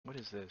What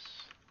is this?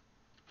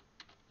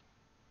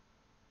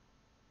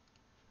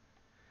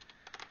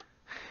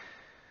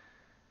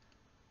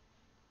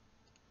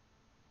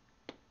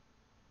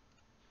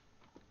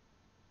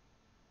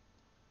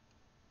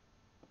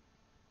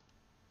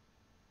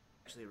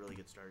 Actually, a really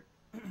good start.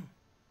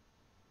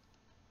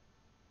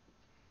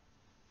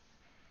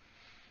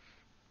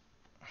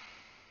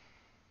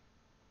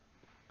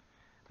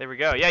 There we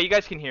go. Yeah, you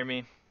guys can hear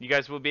me. You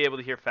guys will be able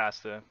to hear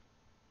Fasta.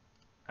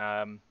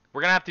 We're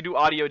gonna have to do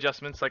audio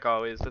adjustments like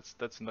always.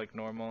 That's like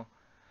normal.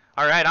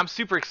 All right, I'm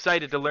super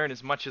excited to learn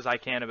as much as I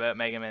can about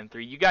Mega Man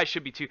 3. You guys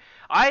should be too.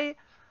 I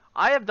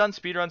have done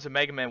speedruns of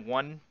Mega Man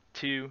 1,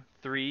 2,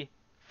 3,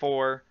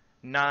 4,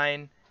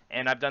 9,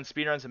 and I've done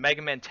speedruns of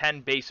Mega Man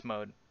 10 base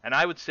mode. And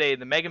I would say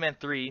the Mega Man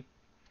 3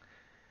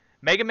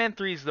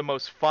 is the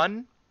most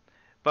fun,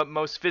 but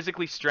most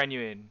physically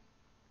strenuous.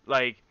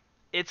 Like,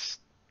 it's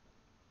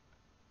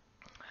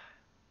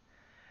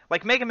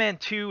like Mega Man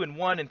 2 and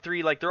 1 and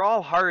 3, like they're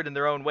all hard in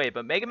their own way,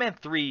 but Mega Man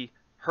 3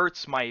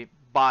 hurts my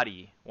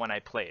body when I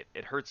play it.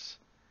 It hurts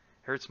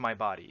my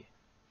body.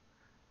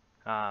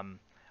 I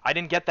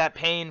didn't get that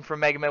pain from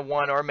Mega Man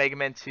 1 or Mega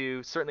Man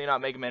 2, certainly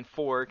not Mega Man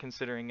 4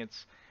 considering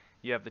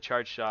you have the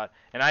charge shot,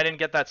 and I didn't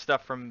get that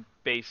stuff from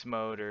base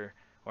mode or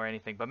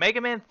anything. But Mega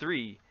Man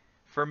 3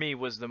 for me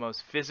was the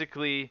most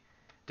physically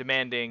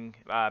demanding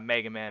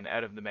Mega Man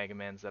out of the Mega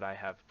Mans that I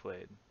have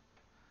played.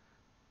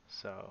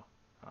 So,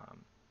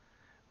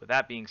 with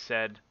that being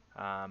said,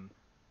 yeah,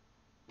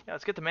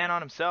 let's get the man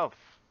on himself.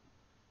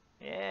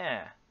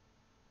 Yeah.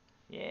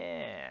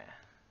 Yeah.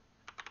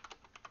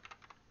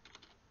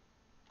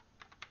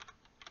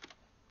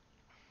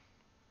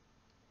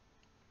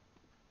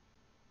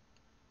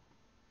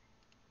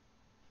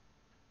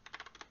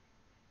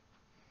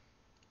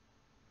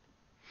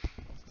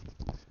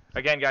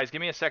 Again, guys, give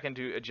me a second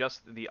to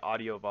adjust the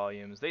audio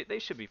volumes. They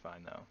should be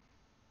fine, though.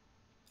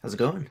 How's it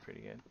Should going? be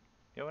pretty good.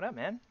 Yo, what up,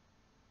 man?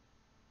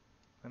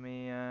 Let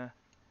me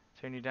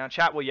turn you down.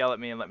 Chat will yell at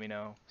me and let me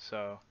know.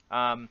 So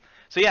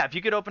yeah, if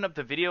you could open up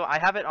the video, I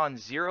have it on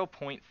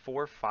 0.45.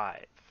 All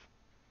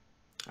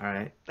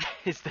right.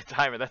 It's the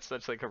timer. That's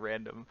such like a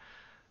random,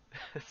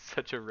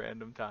 such a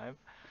random time.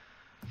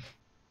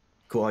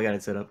 Cool. I got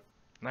it set up.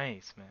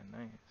 Nice, man.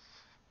 Nice.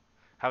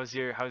 How's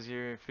your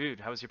food?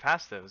 How was your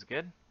pasta? Was it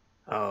good?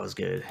 Oh, it was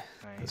good.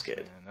 Nice, It was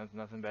good. man.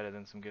 Nothing better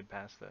than some good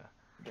pasta.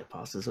 Yeah,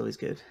 pasta's always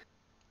good.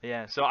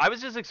 Yeah. So I was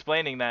just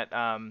explaining that.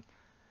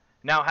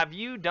 Now, have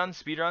you done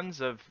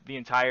speedruns of the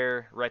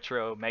entire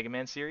retro Mega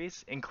Man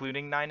series,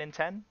 including 9 and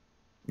 10?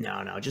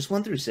 No, just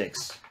 1 through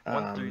 6.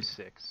 1 through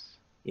 6.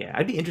 Yeah,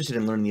 I'd be interested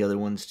in learning the other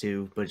ones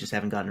too, but just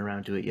haven't gotten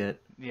around to it yet.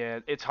 Yeah,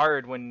 it's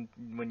hard when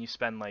you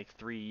spend like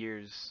 3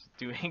 years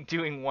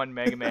doing one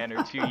Mega Man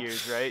or 2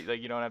 years, right?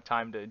 Like you don't have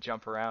time to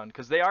jump around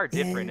because they are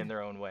different Yeah. in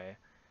their own way.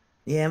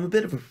 Yeah, I'm a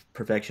bit of a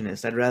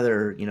perfectionist. I'd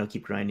rather,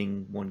 keep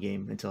grinding one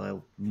game until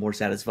I'm more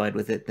satisfied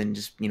with it than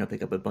just,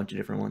 pick up a bunch of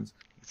different ones.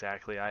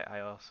 Exactly,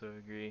 I also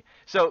agree.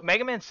 So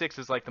Mega Man 6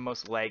 is like the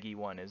most laggy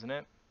one, isn't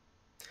it?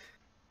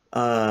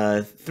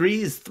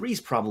 Three's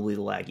probably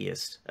the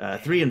laggiest.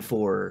 3 and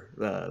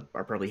 4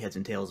 are probably heads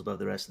and tails above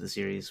the rest of the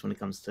series when it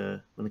comes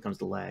to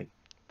lag.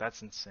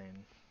 That's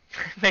insane.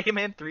 Mega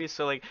Man 3 is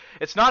so like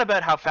it's not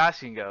about how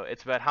fast you can go,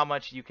 it's about how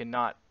much you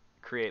cannot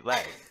create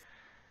lag.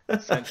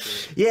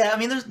 Essentially. Yeah, I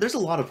mean, there's a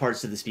lot of parts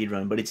to the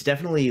speedrun, but it's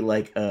definitely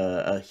like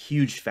a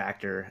huge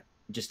factor.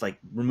 Just like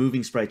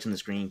removing sprites from the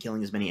screen,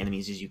 killing as many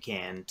enemies as you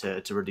can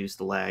to reduce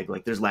the lag.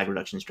 Like there's lag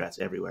reduction strats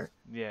everywhere.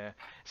 Yeah.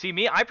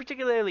 See, I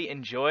particularly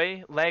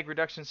enjoy lag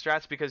reduction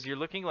strats because you're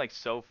looking like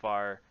so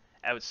far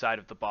outside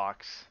of the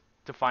box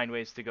to find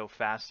ways to go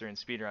faster in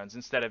speedruns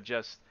instead of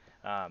just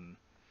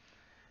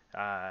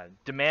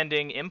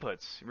demanding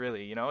inputs.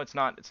 Really, it's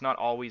not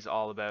always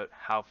all about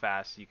how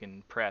fast you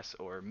can press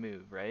or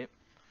move, right?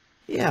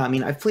 Yeah, I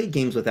mean, I've played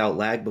games without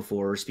lag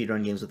before, or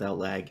speedrun games without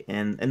lag,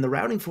 and the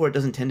routing for it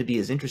doesn't tend to be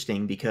as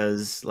interesting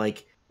because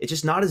like it's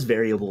just not as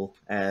variable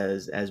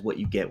as what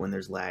you get when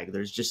there's lag.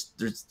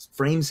 There's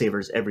frame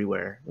savers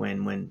everywhere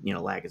when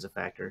lag is a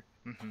factor.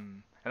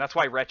 And that's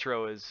why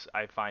retro is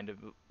I find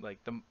like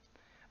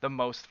the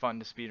most fun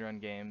to speedrun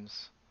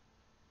games.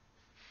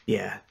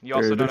 Yeah, You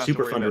also don't they're have to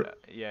super worry fun about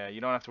you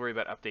don't have to worry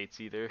about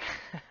updates either.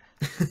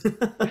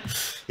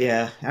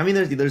 Yeah, I mean,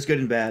 there's good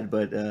and bad,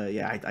 but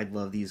yeah, I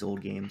love these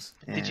old games.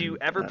 Did you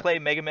And ever play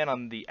Mega Man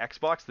on the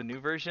Xbox, the new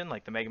version,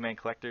 like the Mega Man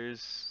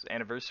Collector's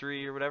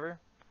Anniversary or whatever?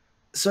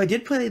 so I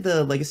did play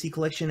the Legacy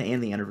Collection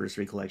and the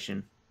Anniversary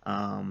Collection.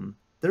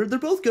 They're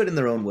both good in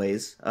their own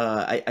ways.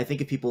 I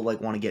think if people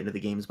like want to get into the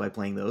games by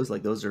playing those,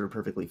 like those are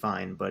perfectly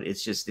fine, but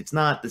it's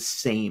not the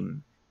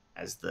same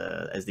as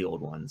the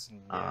old ones.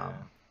 Yeah.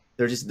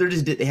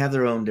 They have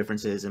their own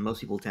differences, and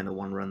most people tend to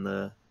want to run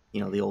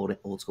the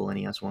old school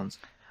NES ones.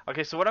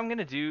 Okay, so what I'm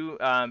gonna do,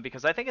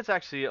 because I think it's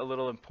actually a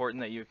little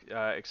important that you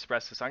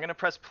express this, I'm gonna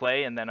press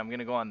play and then I'm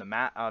gonna go on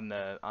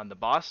the on the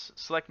boss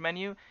select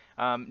menu.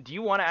 Do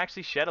you want to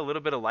actually shed a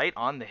little bit of light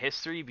on the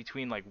history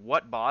between like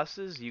what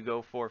bosses you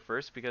go for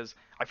first? Because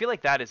I feel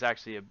like that is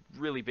actually a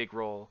really big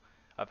role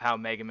of how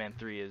Mega Man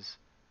 3 is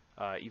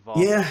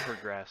evolved Yeah. and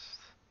progressed.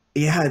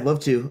 Yeah, I'd love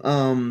to.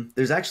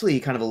 There's actually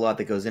kind of a lot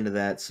that goes into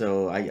that,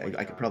 so Oh my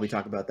I could probably gosh.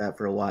 talk about that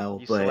for a while.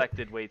 You But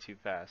selected way too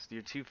fast.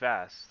 You're too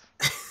fast.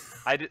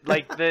 I did,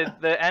 like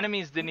the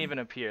enemies didn't even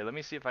appear. Let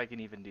me see if I can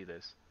even do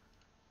this.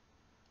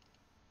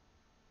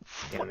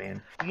 yeah,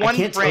 man, I One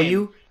can't tell frame.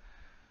 you.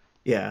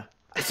 Yeah.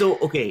 So,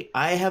 okay,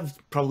 I have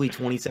probably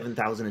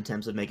 27,000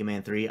 attempts of Mega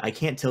Man 3. I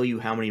can't tell you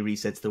how many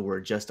resets there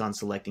were just on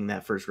selecting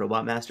that first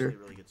Robot Master.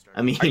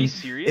 I Are you mean, if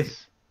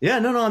serious? yeah,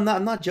 no, I'm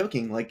not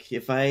joking. Like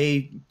if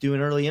I do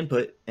an early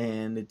input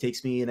and it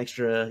takes me an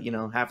extra,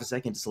 half a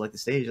second to select the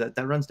stage,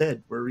 that run's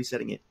dead. We're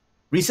resetting it.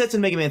 Resets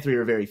in Mega Man 3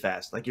 are very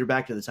fast. Like you're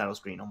back to the title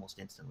screen almost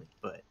instantly.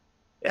 But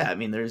yeah, I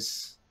mean,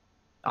 there's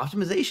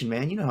optimization,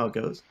 man. You know how it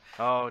goes.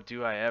 Oh,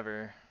 do I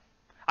ever?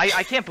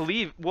 I can't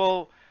believe.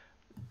 Well,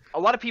 a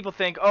lot of people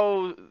think,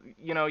 oh,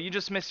 you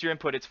just missed your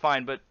input, it's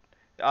fine. But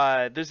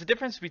there's a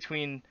difference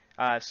between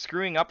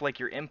screwing up like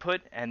your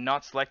input and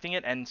not selecting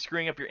it, and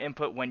screwing up your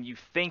input when you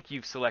think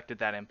you've selected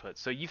that input.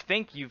 So you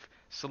think you've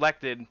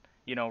selected,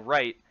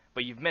 right,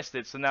 but you've missed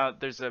it. So now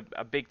there's a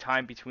big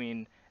time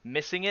between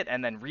missing it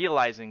and then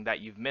realizing that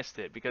you've missed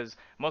it, because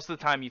most of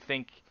the time you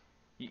think,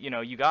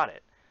 you got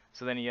it.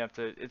 So then you have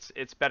to.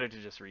 It's better to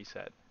just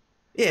reset.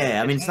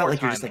 Yeah, I It's mean, it's not more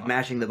like you're just time like lost.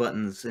 mashing the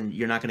buttons and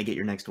you're not going to get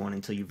your next one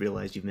until you've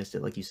realized you've missed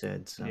it, like you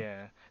said. So.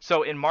 Yeah.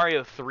 So in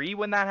Mario 3,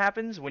 when that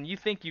happens, when you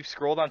think you've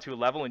scrolled onto a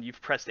level and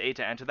you've pressed A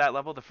to enter that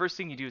level, the first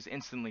thing you do is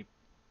instantly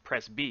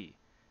press B,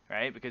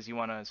 right? Because you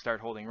want to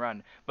start holding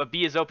run. But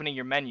B is opening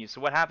your menu.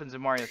 So what happens in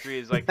Mario 3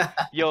 is like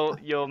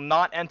you'll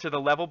not enter the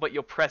level, but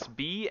you'll press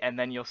B and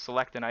then you'll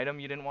select an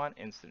item you didn't want,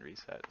 instant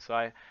reset. So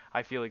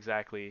I feel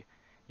exactly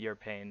your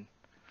pain.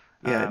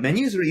 Yeah, Um,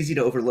 menus are easy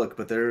to overlook,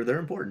 but they're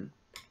important.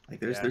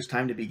 Like yeah. there's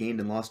time to be gained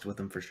and lost with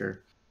them for sure.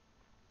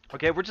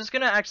 Okay, we're just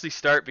gonna actually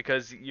start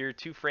because you're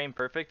two frame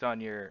perfect on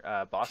your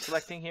boss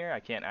selecting here. I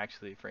can't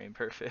actually frame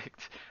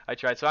perfect. I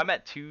tried, so I'm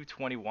at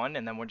 221,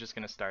 and then we're just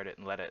gonna start it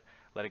and let it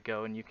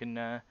go, and you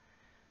can.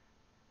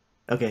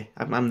 Okay,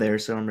 I'm there,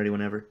 so I'm ready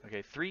whenever.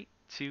 Okay, 3,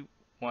 2,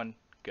 1,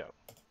 go.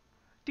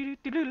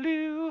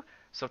 Doo-doo-doo-doo-doo.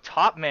 So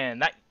top man,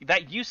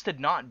 that used to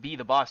not be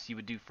the boss you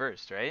would do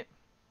first, right?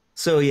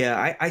 So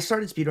yeah, I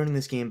started speedrunning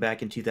this game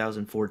back in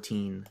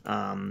 2014.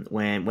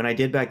 When I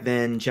did back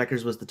then,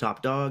 Checkers was the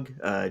top dog.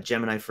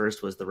 Gemini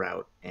first was the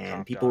route, and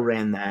Top people dog.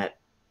 ran that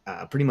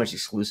pretty much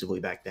exclusively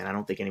back then. I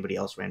don't think anybody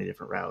else ran a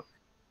different route.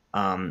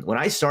 When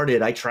I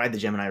started, I tried the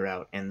Gemini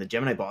route, and the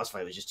Gemini boss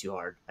fight was just too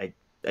hard.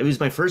 It was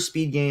my first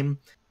speed game.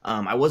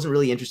 I wasn't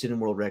really interested in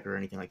world record or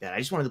anything like that. I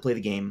just wanted to play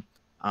the game.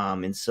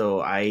 And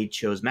so I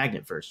chose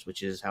Magnet first,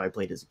 which is how I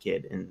played as a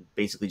kid, and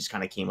basically just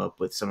kind of came up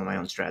with some of my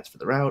own strats for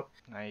the route.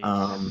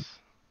 Um, Nice.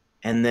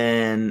 and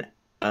then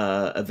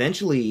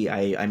eventually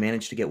I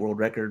managed to get world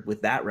record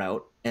with that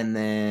route, and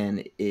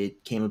then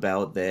it came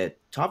about that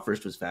top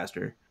first was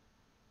faster.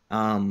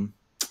 Um,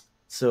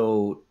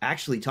 so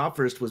actually, top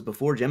first was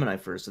before Gemini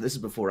first. So this is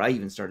before I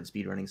even started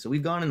speedrunning. So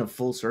we've gone in a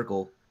full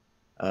circle.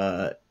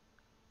 Uh,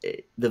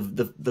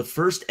 the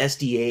first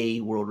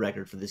SDA world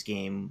record for this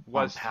game on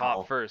Was top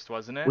PAL first,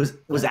 wasn't it?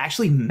 was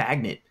actually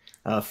Magnet,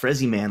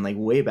 Frezzy man, like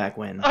way back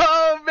when.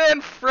 Oh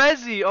man,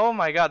 Frezzy! Oh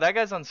my god, that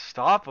guy's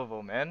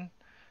unstoppable, man.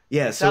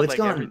 Yeah, He's so had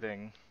like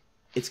everything.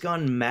 it's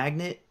gone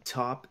Magnet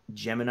top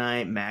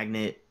Gemini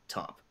Magnet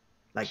top.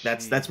 Like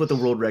that's what the Jeez.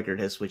 world record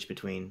has switched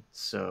between.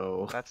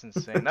 So That's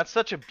insane. That's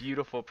such a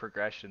beautiful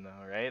progression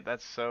though, right?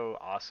 That's so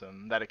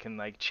awesome that it can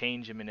like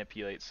change and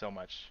manipulate so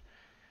much.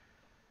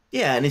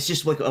 yeah, and it's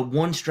just like a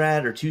one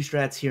strat or two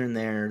strats here and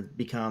there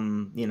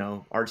become,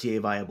 RTA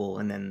viable,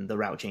 and then the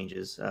route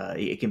changes.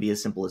 It can be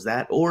as simple as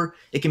that, or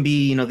it can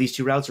be, these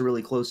two routes are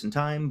really close in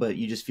time, but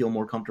you just feel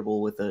more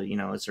comfortable with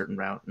a certain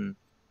route, and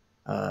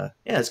yeah,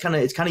 it's kind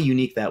of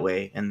unique that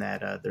way, and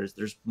that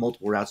there's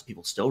multiple routes that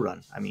people still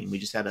run. I mean, we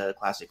just had a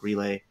classic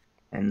relay,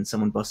 and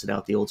someone busted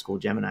out the old school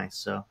Gemini.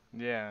 So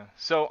Yeah.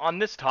 So on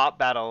this top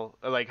battle,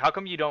 like how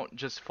come you don't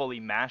just fully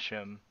mash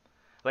him?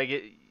 Like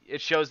it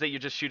shows that you're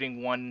just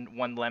shooting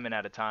one lemon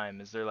at a time.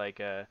 Is there like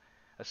a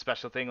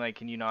special thing, like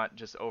can you not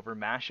just over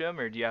mash him,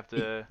 or do you have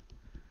to?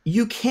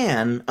 you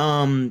can,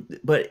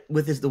 but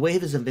with the way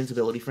his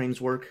invincibility frames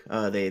work,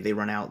 they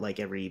run out like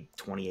every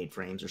 28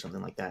 frames or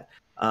something like that.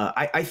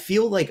 I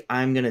feel like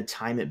I'm gonna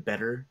time it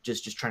better,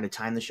 just trying to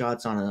time the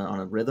shots on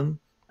a rhythm,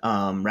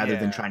 rather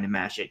than Yeah, trying to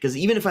mash it. Because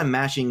even if I'm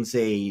mashing,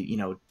 say,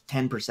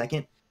 10 per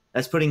second,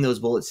 that's putting those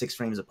bullets 6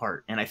 frames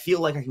apart, and I feel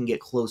like I can get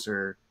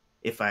closer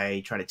if I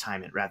try to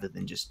time it rather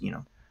than just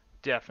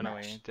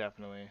definitely, mash,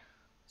 definitely.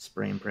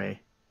 spray and pray.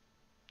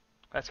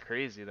 That's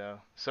crazy though.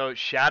 So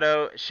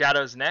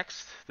Shadow's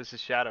next. This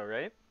is Shadow,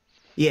 right?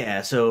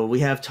 Yeah, so we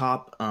have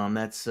top.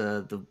 That's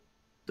the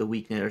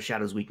weakness, or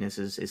Shadow's weakness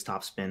is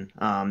top spin.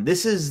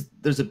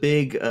 There's a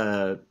big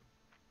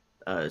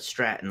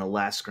strat in the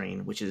last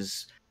screen, which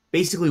is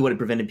basically what it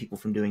prevented people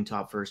from doing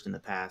top first in the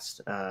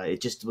past.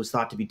 It just was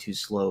thought to be too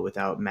slow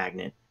without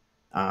Magnet,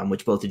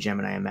 which both the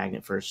Gemini and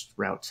Magnet first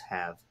routes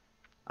have.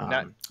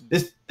 Now,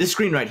 This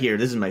screen right here,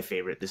 this is my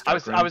favorite. This I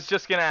dark was I room. was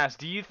just gonna ask,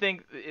 do you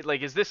think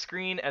like is this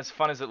screen as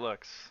fun as it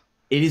looks?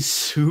 It is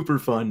super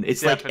fun.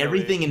 It's like Definitely.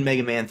 everything in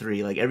Mega Man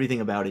 3, like everything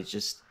about it's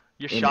just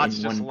Your in shots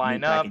just one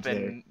line neat up, package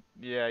there. and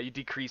yeah, you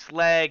decrease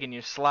lag, and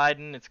you're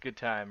sliding. It's a good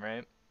time,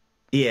 right?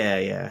 Yeah,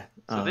 yeah.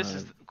 So this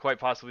is quite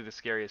possibly the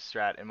scariest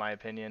strat, in my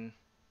opinion.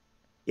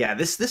 Yeah,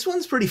 this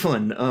one's pretty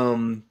fun.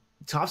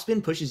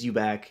 Topspin pushes you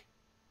back.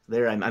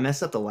 There, I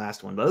messed up the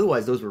last one, but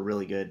otherwise those were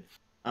really good.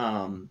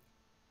 Um,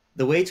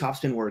 the way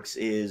topspin works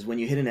is when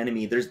you hit an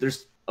enemy,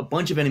 there's a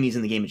bunch of enemies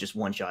in the game. It just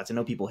one shots. I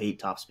know people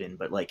hate topspin,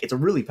 but like it's a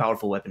really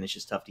powerful weapon. It's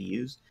just tough to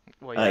use.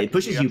 Well, yeah, It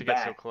because you pushes have you to get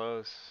so back.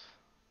 close.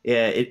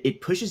 Yeah,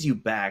 it pushes you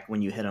back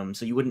when you hit them,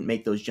 so you wouldn't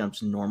make those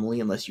jumps normally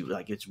unless you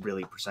like it's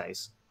really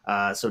precise.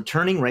 So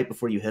turning right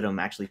before you hit them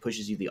actually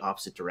pushes you the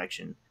opposite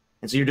direction,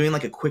 and so you're doing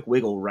like a quick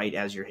wiggle right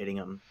as you're hitting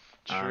them.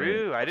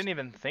 True, I didn't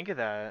even think of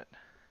that.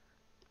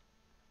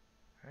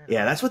 Right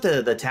Yeah, on. that's what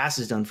the TAS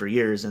has done for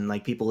years, and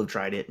like people have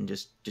tried it and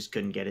just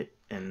couldn't get it,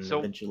 and So,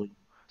 eventually,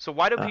 so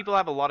why do uh, people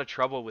have a lot of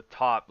trouble with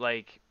top?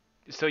 Like,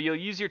 so you'll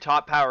use your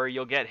top power,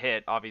 you'll get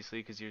hit, obviously,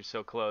 because you're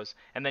so close,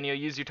 and then you'll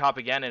use your top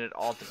again, and it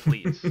all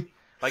depletes.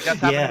 Like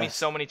that's happened to me yes,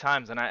 so many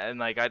times, and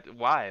like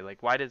why?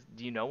 Like why do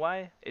you know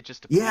why? It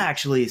just yeah, depletes.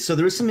 actually, so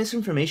there was some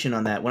misinformation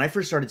on that when I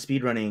first started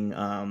speedrunning.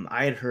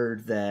 I had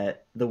heard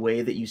that the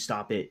way that you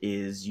stop it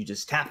is you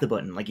just tap the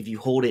button. Like if you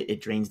hold it,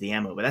 it drains the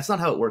ammo, but that's not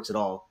how it works at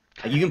all.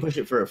 Like you can push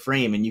it for a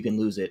frame and you can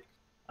lose it.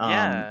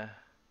 Um, Yeah.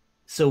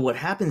 So what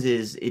happens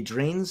is it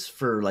drains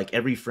for like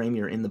every frame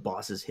you're in the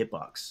boss's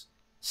hitbox.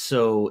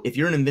 So if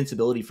you're in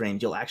invincibility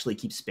frames, you'll actually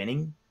keep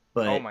spinning.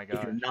 Oh But my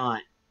if you're gosh.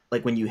 not,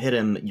 like when you hit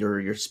him,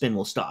 your spin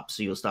will stop,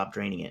 so you'll stop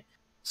draining it.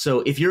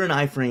 So if you're in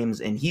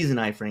iframes and he's in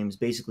iframes,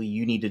 basically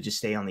you need to just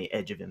stay on the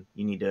edge of him.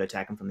 You need to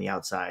attack him from the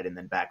outside and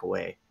then back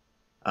away.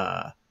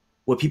 Uh,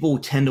 what people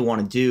tend to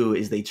want to do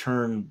is they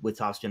turn with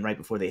topspin right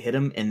before they hit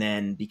him, and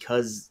then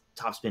because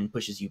topspin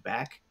pushes you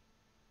back,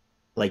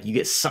 like you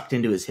get sucked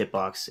into his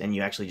hitbox and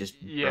you actually just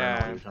burn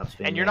all Yeah. your top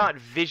spin. And you're Yeah. not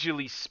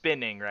visually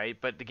spinning, right?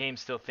 But the game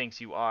still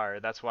thinks you are.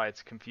 That's why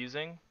it's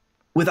confusing.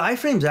 With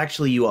iframes,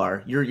 actually, you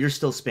are. You're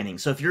still spinning.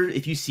 So if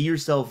you see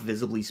yourself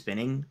visibly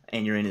spinning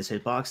and you're in his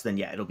hitbox, then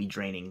yeah, it'll be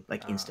draining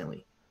like Uh,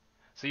 instantly.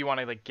 so you want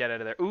to like get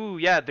out of there. Ooh,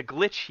 yeah, the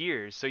glitch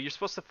here. So you're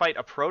supposed to fight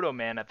a proto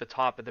man at the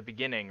top at the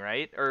beginning,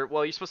 right? Or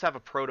well, you're supposed to have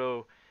a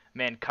proto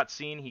man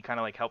cutscene. He kind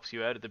of like helps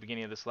you out at the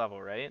beginning of this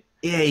level, right?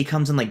 Yeah, he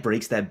comes and like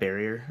breaks that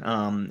barrier.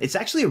 It's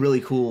actually a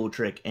really cool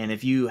trick, and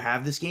if you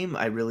have this game,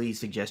 I really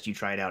suggest you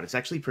try it out. It's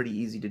actually pretty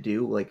easy to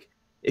do. Like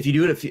if you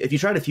do it, if you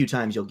try it a few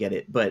times, you'll get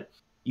it. But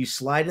you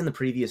slide in the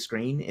previous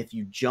screen. If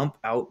you jump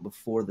out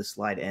before the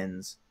slide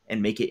ends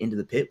and make it into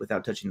the pit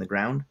without touching the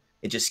ground,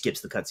 it just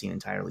skips the cutscene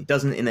entirely.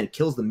 Doesn't and then it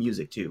kills the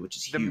music too, which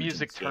is The huge in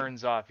music this game.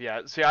 turns off.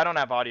 Yeah. See, I don't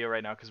have audio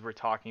right now because we're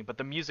talking, but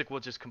the music will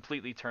just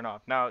completely turn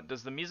off. Now,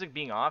 does the music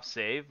being off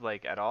save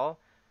like at all?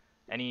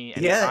 Any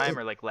Yeah, time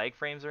or like lag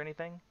frames or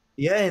anything?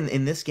 yeah,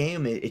 in this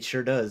game, it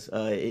sure does.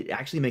 It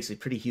actually makes a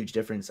pretty huge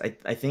difference.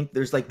 I think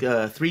there's like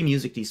three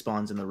music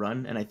despawns in the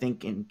run, and I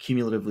think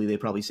cumulatively they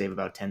probably save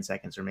about 10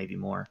 seconds or maybe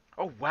more.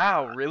 Oh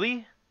wow,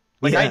 really?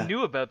 Like I Yeah,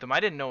 knew about them. I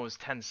didn't know it was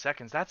 10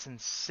 seconds. That's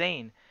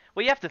insane.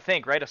 Well, you have to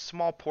think, right? A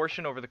small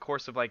portion over the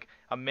course of like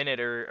a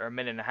minute or a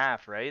minute and a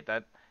half, right?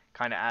 That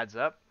kind of adds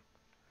up.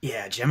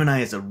 yeah.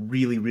 Gemini is a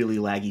really really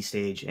laggy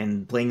stage,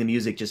 and playing the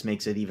music just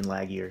makes it even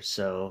laggier.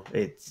 So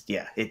it's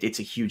yeah, it's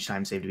a huge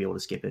time save to be able to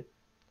skip it.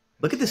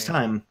 Look at this Insane.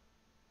 time.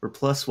 We're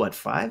plus what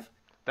 5?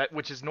 That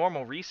which is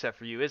normal reset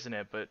for you, isn't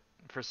it? But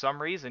for some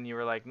reason you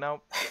were like,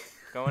 nope,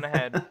 going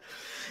ahead.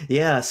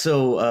 Yeah,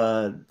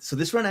 so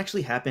this run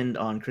actually happened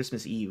on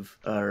Christmas Eve,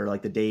 or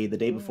like the day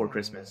before Ooh,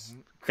 Christmas.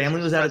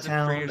 Family Christmas was out of present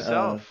for town.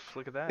 yourself.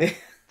 Look at that.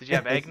 Did you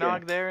have Yeah.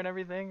 eggnog there and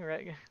everything,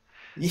 right?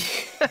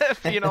 Yeah.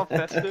 Being all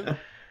festive.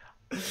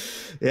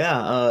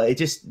 Yeah, it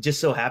just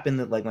so happened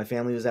that like my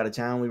family was out of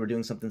town. We were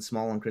doing something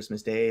small on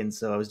Christmas Day, and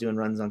so I was doing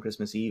runs on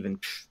Christmas Eve, and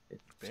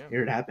Damn.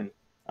 here it happened.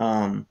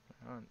 Um,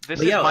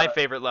 This but is yeah, my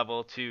favorite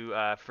level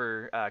to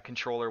for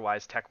controller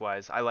wise, tech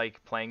wise. I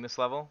like playing this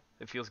level.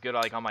 It feels good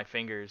like on my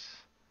fingers.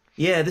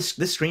 yeah, this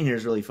screen here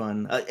is really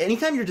fun.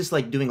 Anytime you're just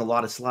like doing a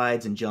lot of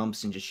slides and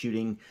jumps and just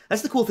shooting,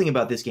 that's the cool thing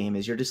about this game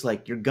is you're just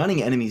like you're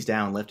gunning enemies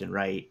down left and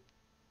right.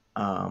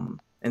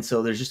 And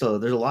so there's a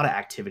lot of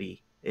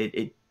activity.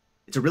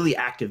 It's a really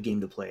active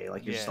game to play.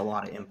 Like there's just a Yeah.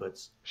 lot of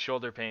inputs.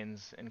 Shoulder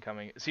pains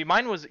incoming. See,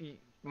 mine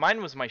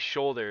was my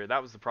shoulder.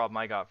 That was the problem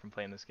I got from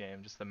playing this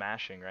game. Just the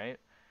mashing, right?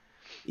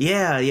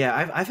 Yeah,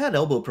 yeah. I've had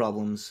elbow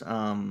problems.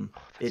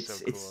 Oh, that's so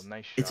It's cool. it's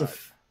Nice it's a shot.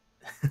 f-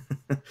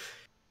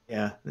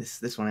 yeah.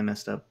 This one I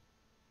messed up,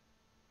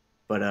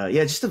 but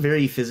yeah, just a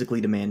very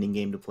physically demanding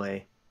game to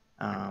play.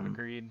 Um,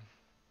 Agreed.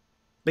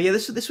 but yeah,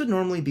 this would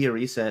normally be a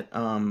reset.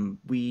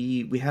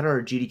 We had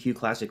our GDQ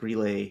Classic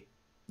Relay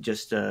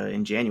just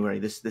in January.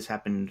 This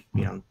happened,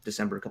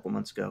 December a couple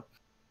months ago,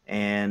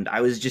 and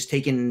I was just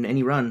taking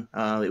any run.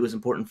 It was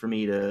important for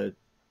me to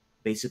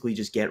basically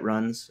just get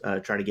runs,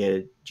 try to get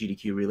a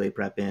GDQ relay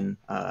prep in.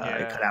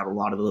 I Yeah, cut out a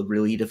lot of the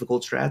really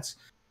difficult strats,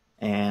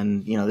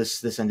 and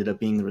this ended up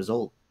being the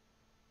result.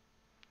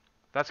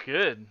 that's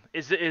good.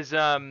 Is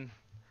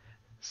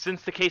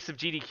Since the case of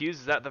GDQs,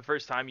 is that the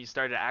first time you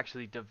started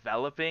actually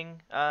developing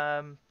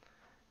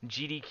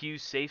GDQ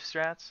safe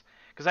strats?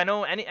 Because I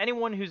know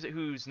anyone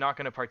who's not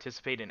going to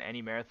participate in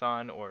any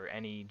marathon or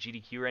any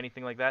GDQ or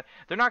anything like that,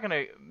 they're not going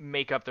to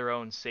make up their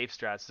own safe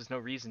strats. There's no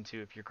reason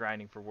to if you're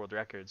grinding for world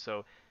records.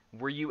 So,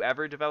 were you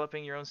ever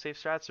developing your own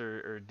safe strats,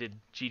 or did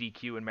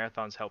GDQ and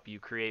marathons help you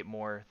create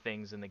more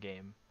things in the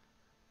game?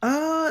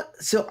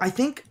 So I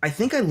think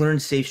I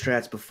learned safe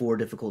strats before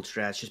difficult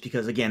strats, just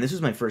because again, this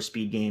was my first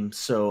speed game,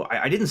 so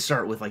I didn't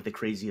start with like the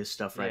craziest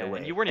stuff right Yeah,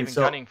 and you away. weren't And even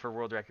so gunning for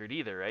world record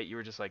either, right? You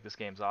were just like, this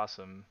game's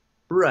awesome.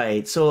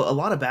 right, so a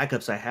lot of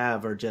backups I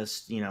have are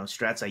just,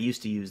 strats I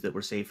used to use that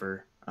were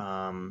safer.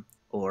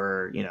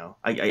 Or,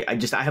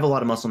 I have a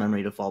lot of muscle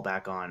memory to fall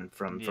back on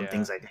from Yeah.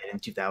 things I did in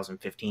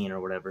 2015 or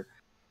whatever.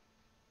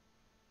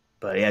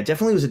 But yeah, it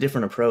definitely was a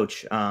different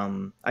approach.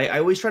 I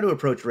always try to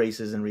approach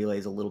races and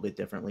relays a little bit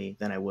differently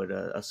than I would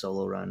a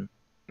solo run,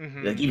 like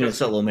even a Because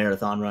solo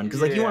marathon run,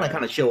 because like you want to yeah,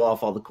 kind of show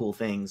off all the cool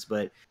things,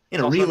 but in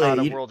it's a also relay,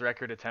 not a world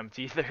record attempt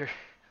either.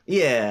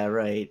 yeah,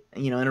 right.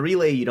 In a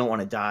relay, you don't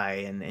want to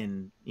die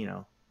and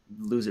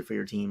lose it for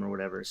your team or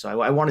whatever.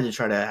 So I wanted to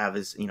try to have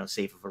as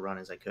safe of a run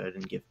as I could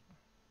and give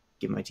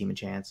my team a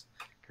chance.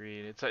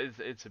 Agreed.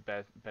 It's a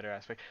better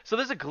aspect. So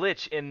there's a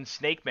glitch in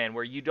Snake Man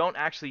where you don't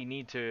actually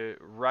need to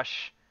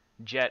rush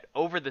jet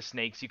over the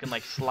snakes. You can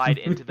like slide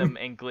into them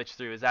and glitch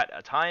through. Is that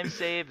a time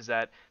save? Is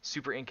that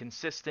super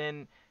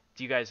inconsistent?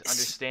 Do you guys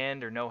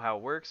understand or know how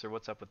it works, or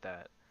what's up with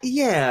that?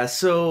 Yeah,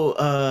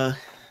 so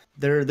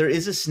there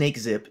is a snake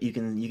zip. You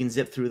can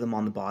zip through them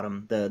on the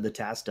bottom. The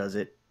task does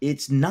it.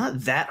 It's not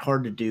that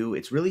hard to do.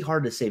 It's really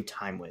hard to save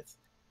time with.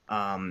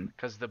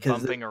 Because the Because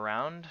bumping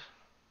around.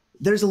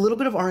 there's a little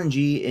bit of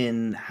RNG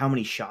in how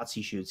many shots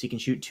he shoots. He can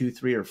shoot 2,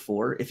 3, or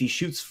 4. If he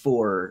shoots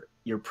 4,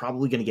 you're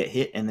probably going to get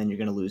hit, and then you're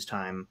going to lose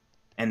time.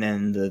 And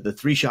then the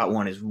 3-shot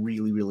one is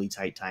really really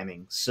tight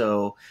timing.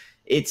 So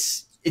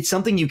it's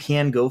something you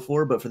can go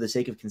for, but for the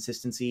sake of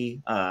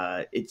consistency,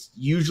 it's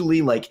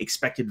usually like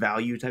expected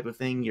value type of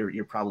thing.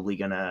 You're probably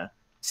gonna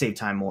save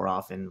time more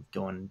often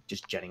going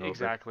just jetting over.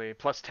 Exactly.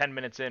 Plus 10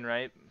 minutes in,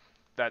 right?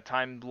 That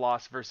time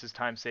loss versus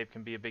time save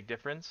can be a big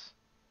difference.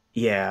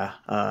 Yeah,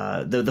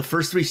 the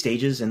first 3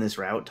 stages in this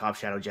route, Top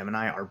Shadow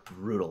Gemini, are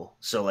brutal.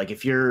 So like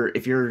if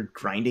you're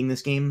grinding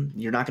this game,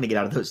 you're not going to get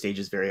out of those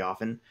stages very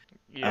often.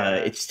 Yeah.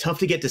 It's tough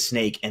to get to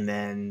Snake and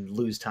then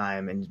lose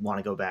time and want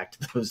to go back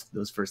to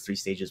those first 3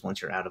 stages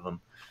once you're out of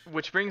them.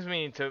 Which brings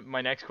me to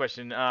my next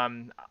question.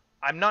 I'm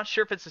not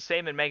sure if it's the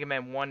same in Mega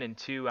Man 1 and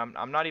 2.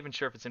 I'm not even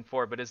sure if it's in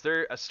 4, but is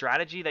there a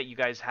strategy that you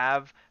guys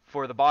have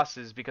for the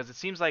bosses? Because it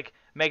seems like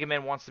Mega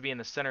Man wants to be in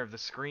the center of the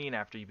screen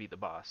after you beat the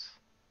boss.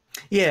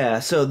 Yeah,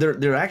 so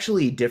they're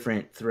actually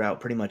different throughout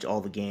pretty much all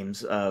the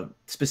games.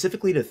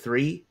 Specifically to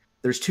 3,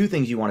 there's 2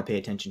 things you want to pay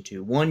attention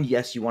to. One,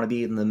 yes, you want to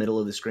be in the middle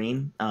of the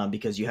screen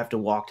because you have to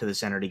walk to the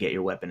center to get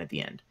your weapon at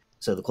the end.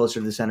 So the closer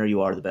to the center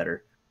you are, the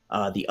better.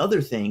 The other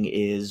thing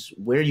is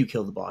where you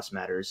kill the boss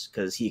matters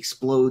because he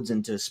explodes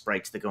into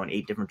sprites that go in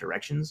 8 different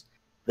directions.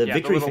 The Yeah, the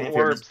victory little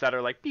fanfare orbs that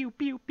are like pew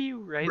pew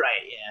pew, right?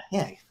 right,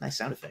 yeah, nice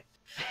sound effect.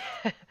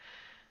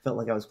 Felt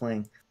like I was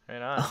playing.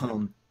 Right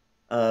on.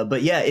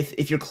 But yeah,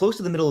 if you're close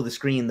to the middle of the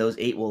screen, those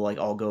 8 will like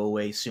all go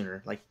away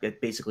sooner, like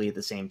basically at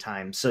the same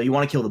time. So you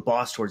want to kill the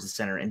boss towards the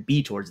center and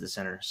be towards the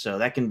center. So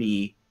that can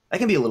be a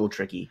little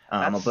tricky.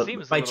 That But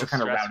seems a fights little are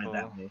kind of routed stressful.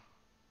 that way.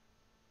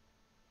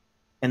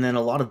 And then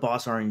a lot of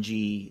boss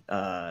RNG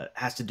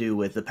has to do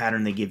with the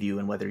pattern they give you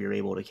and whether you're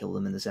able to kill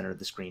them in the center of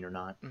the screen or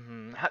not.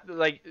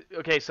 Like,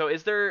 okay, so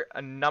is there a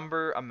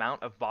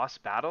amount of boss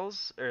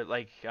battles or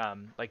like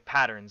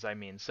patterns? I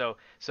mean, so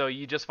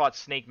you just fought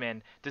Snake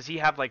Man. Does he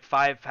have like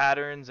 5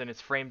 patterns and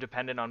it's frame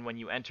dependent on when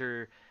you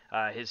enter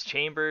his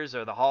chambers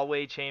or the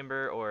hallway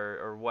chamber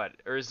or what?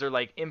 Or is there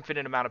like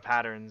infinite amount of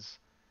patterns?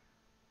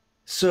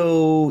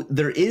 So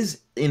there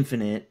is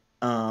infinite.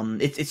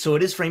 It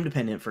is frame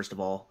dependent first of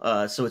all.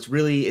 So it's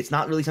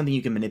not really something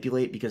you can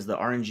manipulate because the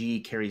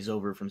RNG carries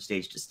over from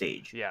stage to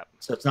stage. Yeah,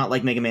 So it's not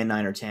like Mega Man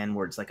 9 or 10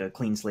 where it's like a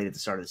clean slate at the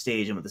start of the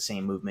stage and with the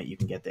same movement you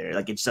can get there.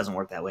 Like it just doesn't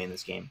work that way in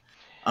this game.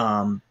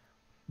 Um,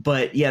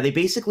 but yeah, they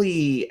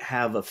basically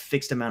have a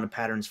fixed amount of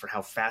patterns for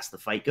how fast the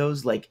fight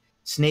goes. Like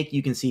Snake,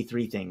 you can see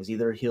 3 things.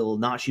 Either he'll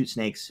not shoot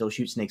snakes, he'll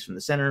shoot snakes from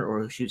the center,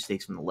 or he'll shoot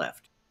snakes from the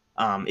left.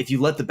 If you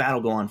let the battle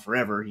go on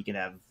forever, he can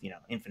have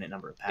infinite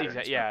number of patterns.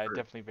 exactly. Yeah,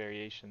 definitely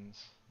variations.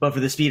 But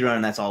for the speed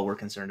run, that's all we're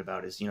concerned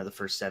about is the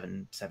first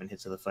seven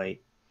hits of the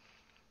fight.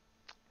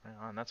 Right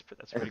on. That's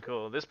pretty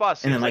cool. This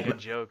boss And then seems like like a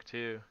joke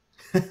too.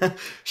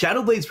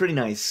 Shadow Blade's pretty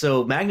nice.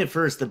 So Magnet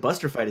first, the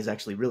Buster fight is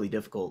actually really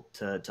difficult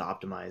to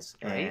optimize,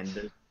 Right?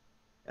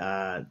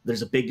 and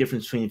there's a big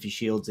difference between if he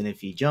shields and if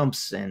he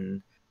jumps.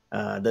 And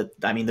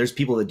there's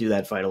people that do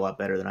that fight a lot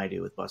better than I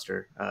do with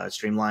Buster.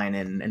 Streamline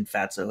and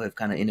Fatso have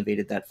kind of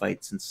innovated that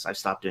fight since I've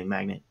stopped doing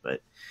Magnet.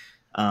 But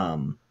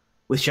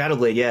with Shadow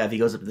Blade, yeah, if he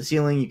goes up to the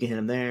ceiling, you can hit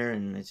him there,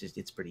 and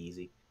it's pretty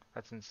easy.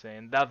 That's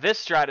insane. Now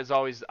this strat is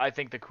always, I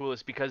think, the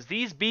coolest because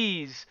these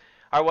bees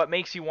are what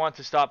makes you want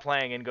to stop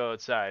playing and go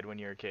outside when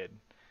you're a kid.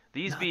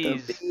 These Not the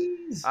bees,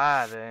 bees.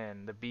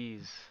 man, the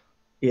bees.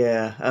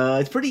 Yeah,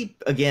 it's pretty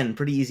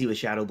easy with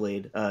Shadow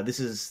Blade. This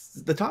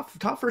is the top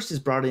first has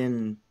brought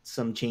in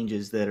some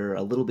changes that are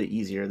a little bit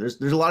easier. There's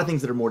a lot of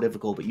things that are more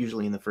difficult, but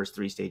usually in the first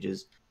three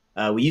stages.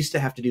 We used to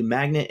have to do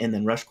Magnet and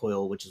then Rush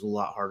Coil, which is a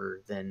lot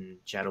harder than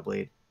Shadow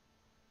Blade.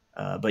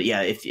 But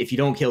yeah, if you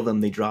don't kill them,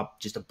 they drop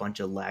just a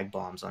bunch of lag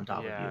bombs on top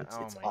of you. Yeah, It's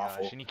oh it's my gosh.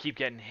 awful. And you keep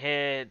getting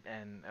hit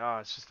and oh,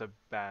 it's just a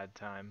bad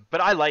time.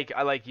 But I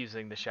like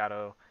using the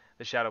shadow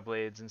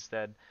blades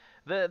instead.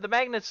 The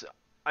magnets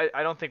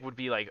I don't think would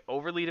be like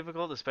overly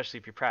difficult, especially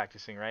if you're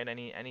practicing, right?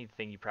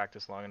 Anything you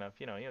practice long enough,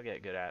 you know, you'll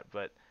get good at.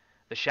 But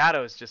the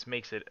shadows just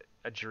makes it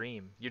a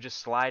dream. You're just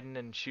sliding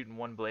and shooting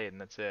one blade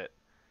and that's it.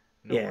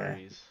 No Yeah,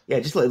 worries. yeah,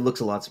 it just it looks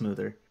a lot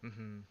smoother.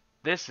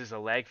 This is a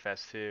lag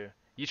fest too.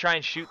 You try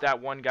and shoot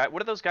that one guy.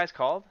 What are those guys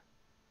called?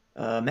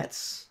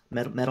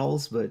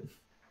 Metals, but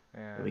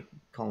Yeah. we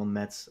call them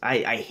Mets.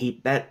 I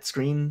hate that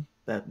screen.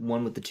 That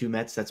one with the two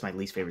Mets. That's my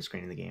least favorite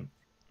screen in the game.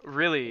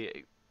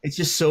 Really? It's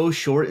just so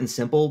short and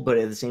simple, but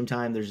at the same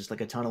time, there's just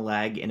like a ton of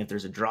lag. And if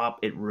there's a drop,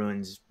 it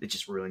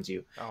just ruins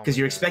you Oh because my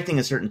you're god. expecting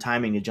a certain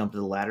timing to jump to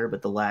the ladder,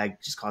 but the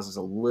lag just causes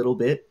a little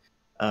bit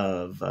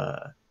of,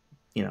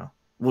 you know,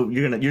 well,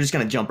 you're just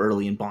gonna jump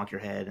early and bonk your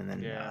head, and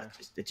then Yeah.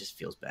 it just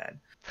feels bad.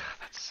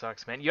 That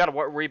sucks, man. You gotta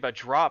worry about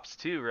drops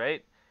too,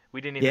 right? We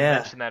didn't even Yeah,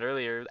 mention that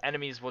earlier.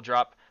 Enemies will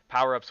drop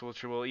power-ups,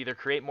 which will either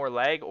create more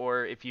lag,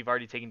 or if you've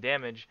already taken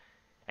damage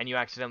and you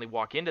accidentally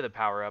walk into the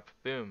power-up,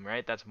 boom,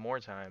 right? That's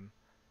more time.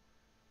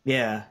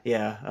 yeah.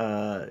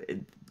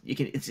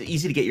 It's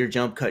easy to get your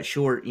jump cut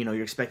short. You know,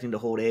 you're expecting to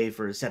hold A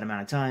for a set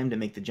amount of time to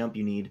make the jump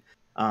you need.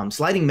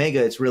 Sliding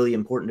Mega, it's really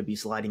important to be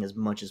sliding as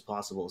much as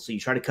possible. So you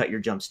try to cut your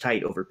jumps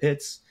tight over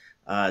pits,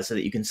 so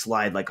that you can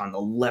slide like on the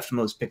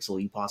leftmost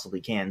pixel you possibly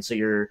can. So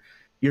you're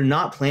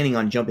not planning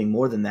on jumping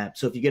more than that.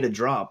 So if you get a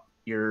drop,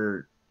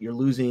 you're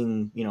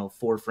losing,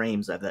 4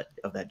 frames of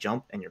that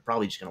jump, and you're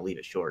probably just going to leave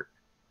it short.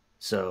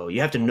 So you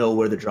have to Oh, know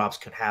where the drops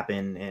could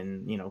happen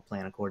and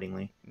plan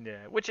accordingly.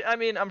 yeah. Which I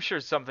mean, I'm sure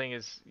something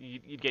is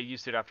you'd get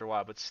used to it after a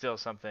while, but still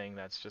something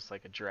that's just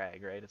like a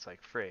drag, right? It's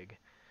like frig,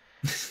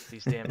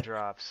 these damn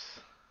drops.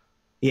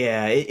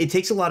 Yeah, it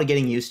takes a lot of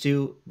getting used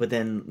to, but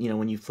then,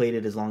 when you've played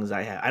it as long as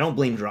I have, I don't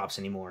blame drops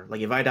anymore.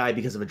 Like if I die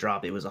because of a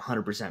drop, it was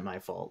 100% my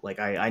fault. Like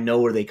I know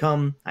where they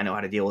come, I know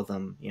how to deal with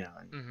them,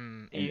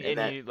 and And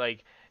that you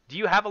like, do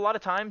you have a lot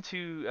of time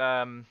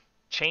to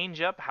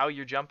change up how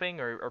you're jumping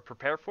or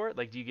prepare for it?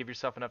 Like, do you give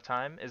yourself enough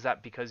time? Is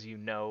that because you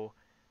know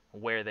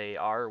where they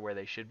are or where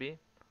they should be?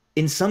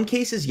 in some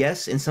cases,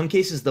 yes. In some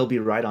cases, they'll be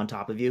right on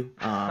top of you.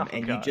 Oh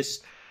And God.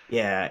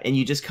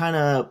 you just kind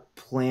of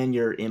plan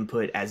your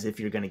input as if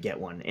you're going to get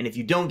one. And if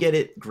you don't get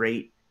it,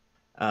 great.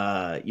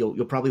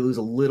 You'll probably lose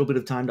a little bit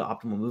of time to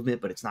optimal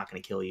movement, but it's not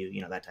going to kill you,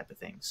 that type of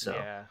thing. So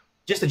Yeah.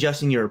 just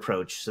adjusting your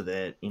approach so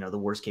that, the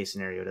worst case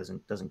scenario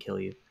doesn't kill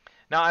you.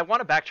 Now I want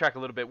to backtrack a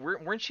little bit.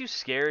 Weren't you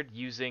scared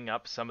using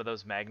up some of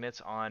those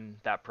magnets on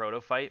that proto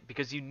fight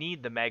because you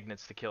need the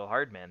magnets to kill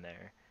Hardman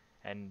there,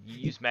 and you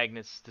use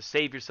magnets to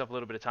save yourself a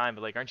little bit of time.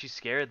 But like, aren't you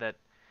scared that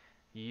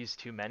you use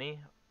too many?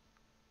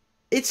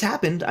 It's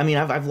happened. I mean,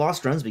 I've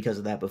lost runs because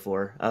of that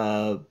before.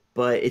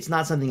 But it's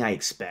not something I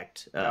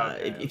expect.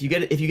 Okay. Okay.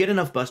 If you get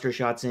enough buster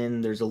shots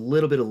in, there's a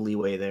little bit of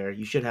leeway there.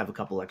 You should have a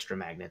couple extra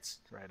magnets.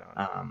 Right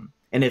on.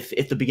 And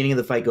if the beginning of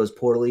the fight goes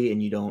poorly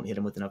and you don't hit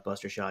him with enough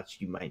buster shots,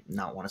 you might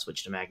not want to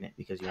switch to magnet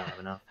because you don't have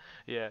enough.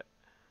 Yeah.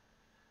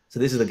 So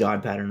this is the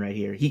god pattern right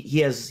here.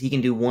 He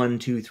can do one,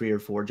 two, three, or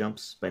four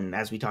jumps. But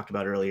as we talked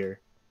about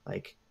earlier,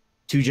 like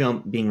two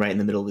jump being right in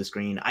the middle of the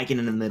screen, I can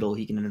in the middle,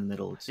 he can in the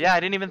middle. Yeah, I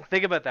didn't even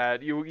think about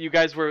that. You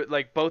guys were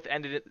like both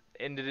ended it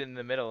in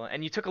the middle,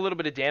 and you took a little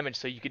bit of damage,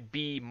 so you could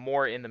be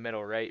more in the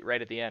middle, right?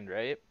 Right at the end,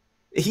 right?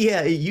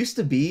 Yeah, it used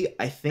to be.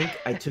 I think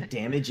I took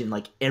damage in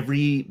like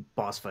every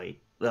boss fight,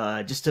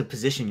 just to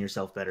position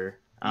yourself better.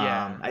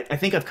 Yeah. I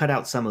think I've cut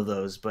out some of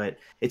those, but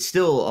it's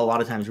still a lot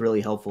of times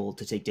really helpful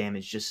to take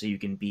damage just so you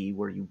can be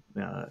where you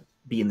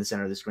be in the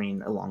center of the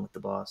screen along with the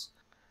boss.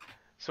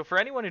 So for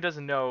anyone who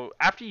doesn't know,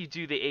 after you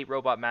do the 8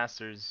 robot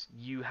masters,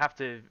 you have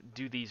to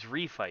do these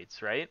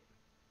refights, right?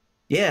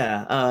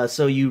 Yeah,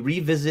 so you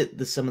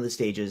revisit some of the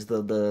stages.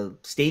 The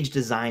stage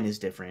design is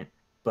different,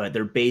 but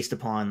they're based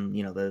upon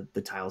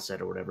the tile set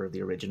or whatever of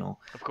the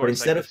original. Of But course, like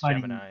instead of this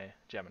fighting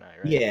Gemini,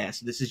 right? Yeah,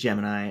 so this is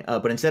Gemini.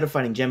 But instead of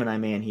fighting Gemini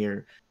Man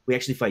here, we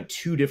actually fight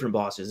two different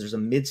bosses. There's a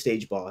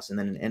mid-stage boss and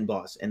then an end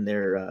boss, and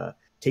they're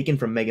taken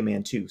from Mega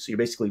Man 2. So you're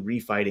basically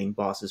refighting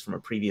bosses from a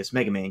previous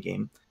Mega Man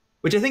game,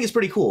 which I think is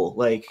pretty cool.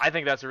 Like, I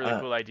think that's a really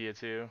uh, cool idea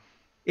too.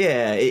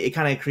 yeah, it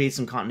kind of creates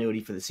some continuity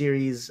for the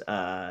series,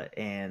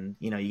 and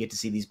you get to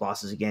see these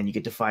bosses again. You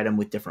get to fight them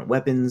with different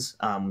weapons.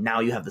 Now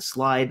you have the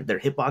slide. Their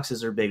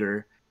hitboxes are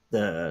bigger.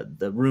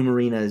 The room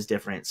arena is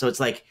different. So it's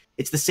like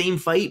it's the same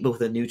fight but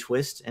with a new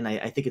twist, and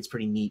I think it's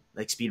pretty neat.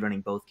 Like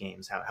speedrunning both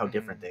games, how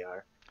different Hmm. they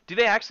are. Do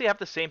they actually have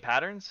the same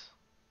patterns?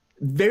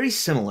 Very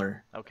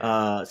similar.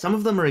 Okay. Some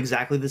of them are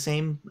exactly the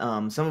same.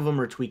 Some of them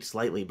are tweaked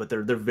slightly, but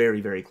they're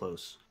very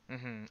close.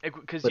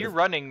 Because But you're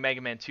running Mega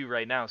Man 2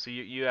 right now, so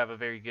you have a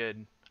very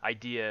good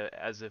idea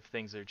as if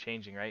things are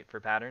changing, right, for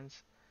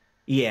patterns.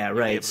 Yeah, you'll be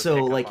right. able to So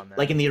pick up like on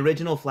like that. in the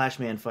original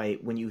Flashman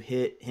fight, when you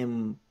hit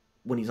him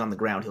when he's on the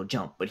ground, he'll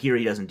jump, but here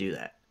he doesn't do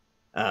that.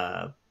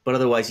 But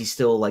otherwise, he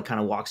still like kind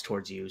of walks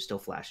towards you, still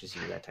flashes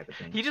you, that type of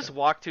thing. He just So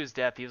walked to his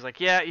death. He was like,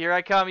 "Yeah, here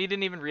I come." He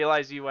didn't even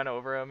realize you went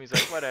over him. He's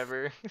like,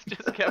 "Whatever." He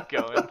just kept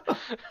going.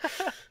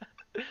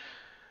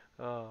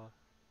 Oh,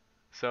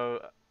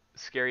 so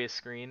scariest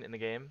screen in the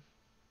game.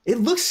 it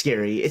looks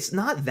scary. It's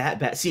not that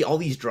bad. See, all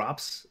these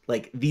drops,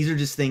 like these are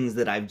just things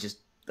that I've just.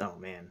 Oh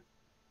man,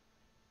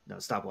 no,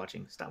 stop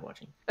watching, stop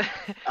watching.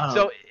 Um,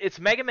 So it's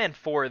Mega Man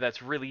 4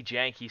 that's really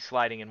janky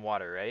sliding in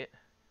water, right?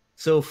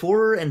 so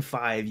 4 and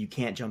 5, you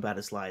can't jump out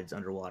of slides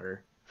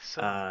underwater.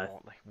 So Uh,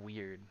 like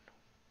weird.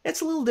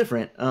 it's a little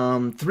different.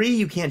 3,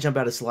 you can't jump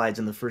out of slides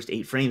in the first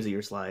 8 frames of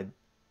your slide.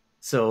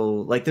 So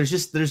like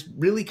there's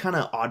really kind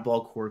of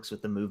oddball quirks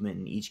with the movement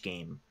in each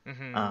game.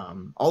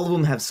 Mhm. All of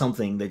them have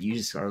something that you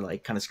just are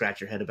like kind of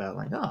scratch your head about,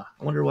 like, oh,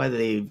 I wonder why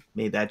they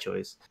made that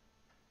choice.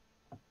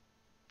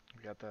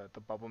 We got the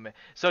bubble man.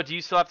 So do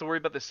you still have to worry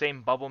about the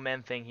same bubble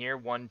man thing here?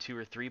 One, two,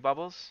 or three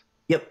bubbles?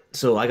 Yep.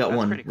 So I got That's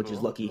one, pretty which is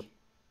cool. lucky.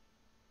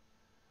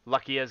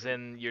 Lucky as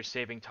in you're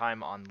saving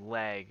time on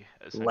lag,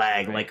 essentially,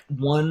 Lag right? like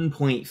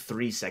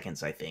 1.3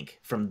 seconds, I think,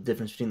 from the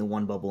difference between the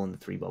one bubble and the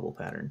three bubble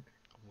pattern.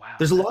 Wow,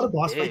 There's a lot that's of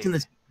boss fights in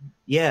big. this.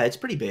 Yeah, it's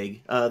pretty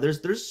big.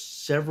 There's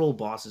several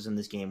bosses in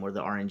this game where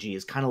the RNG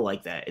is kind of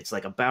like that. It's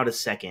like about a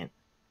second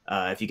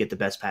if you get the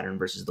best pattern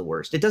versus the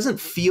worst. It doesn't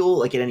feel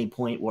like at any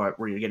point where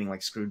you're getting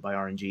like screwed by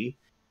RNG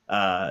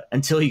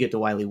until you get to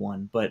Wily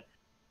One, but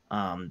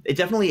it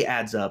definitely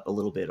adds up a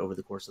little bit over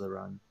the course of the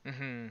run.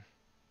 Mhm.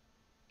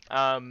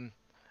 Um,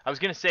 I was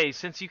gonna say,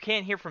 since you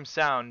can't hear from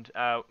sound,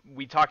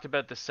 we talked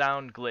about the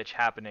sound glitch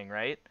happening,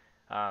 right?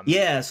 Um,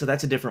 Yeah, so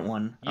that's a different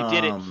one. you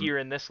did it here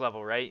in this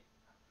level, right?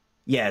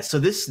 Yeah, so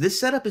this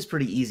setup is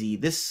pretty easy.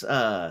 This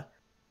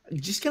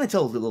just gonna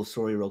tell a little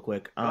story real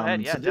quick. Go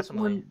ahead. So Yeah,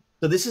 definitely.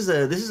 this is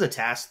a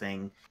task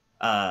thing.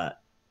 Uh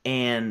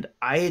and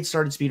I had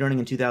started speedrunning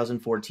in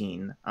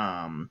 2014.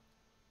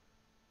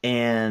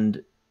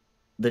 And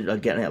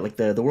again, like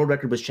the world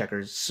record was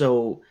checkers.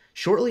 So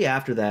shortly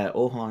after that,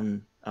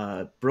 Ohan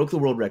broke the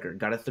world record,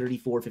 got a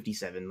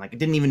 34:57. Like I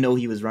didn't even know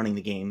he was running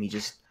the game. He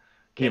just,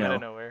 you Came out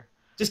of know, nowhere.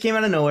 just came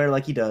out of nowhere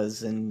like he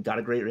does and got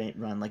a great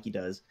run like he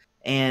does.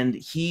 And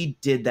he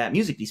did that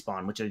music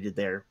despawn, which I did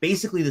there.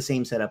 Basically the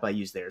same setup I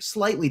used there,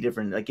 slightly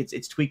different. Like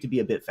it's tweaked to be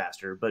a bit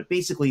faster, but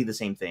basically the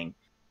same thing.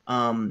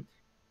 Um,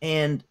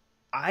 and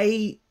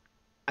I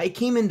I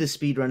came into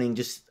speedrunning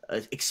just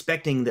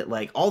expecting that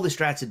like all the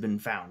strats had been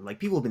found. Like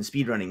people have been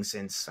speedrunning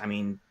since. I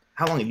mean,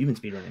 how long have you been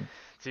speedrunning?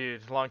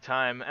 Dude, long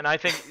time. And I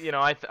think,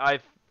 I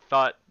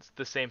thought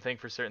the same thing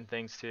for certain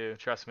things too.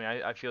 Trust me,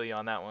 I feel you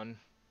on that one.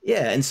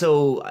 Yeah, and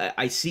so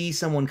I see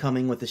someone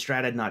coming with a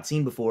strat I'd not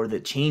seen before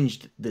that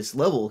changed this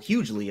level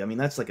hugely. I mean,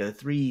 that's like a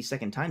 3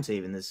 second time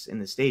save in this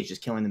stage,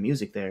 just killing the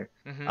music there.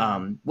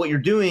 Mhm. What you're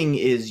doing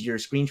is you're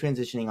screen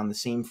transitioning on the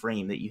same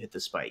frame that you hit the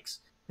spikes,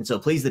 and so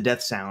it plays the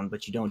death sound,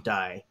 but you don't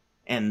die,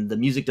 and the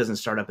music doesn't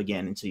start up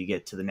again until you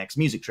get to the next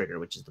music trigger,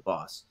 which is the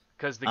boss.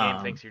 Because the game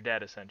Um, thinks you're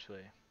dead,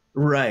 essentially.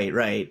 right,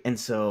 right, and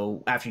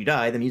so after you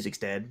die, the music's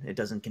dead; it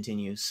doesn't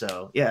continue.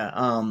 So yeah,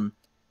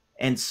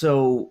 and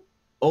so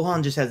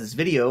Ohan just has this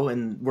video,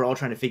 and we're all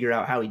trying to figure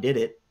out how he did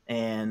it.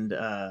 And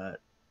uh,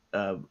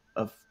 a,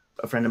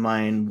 a friend of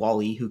mine,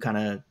 Wally, who kind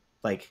of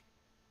like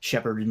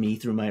shepherded me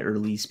through my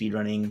early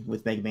speedrunning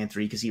with Mega Man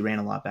 3 because he ran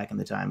a lot back in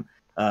the time.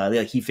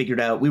 Like he figured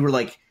out Is we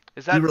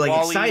that were like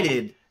Wally?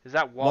 excited. Is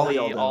that Wally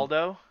Wally Aldo,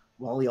 Aldo?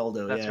 Wally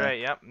Aldo, That's yeah. right.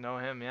 Yep. Know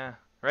him. Yeah.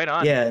 Right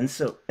on. Yeah, and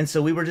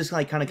so we were just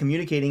like kind of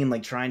communicating and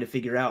like trying to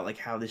figure out like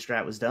how this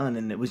strat was done,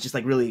 and it was just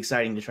like really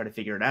exciting to try to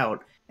figure it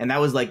out. And that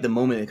was like the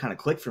moment it kind of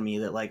clicked for me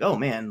that like, oh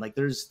man, like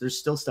there's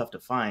still stuff to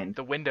find.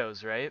 The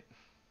Windows, right?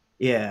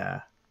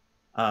 Yeah.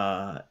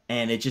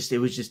 And it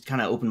was just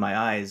kind of opened my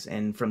eyes,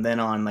 and from then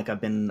on like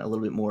I've been a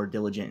little bit more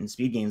diligent in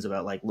speed games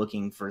about like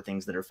looking for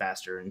things that are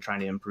faster and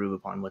trying to improve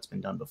upon what's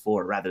been done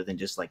before rather than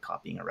just like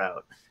copying a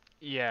route.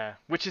 Yeah,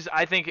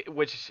 I think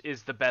which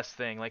is the best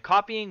thing. Like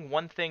copying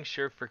one thing,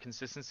 sure, for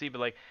consistency, but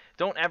like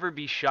don't ever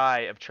be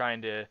shy of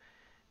trying to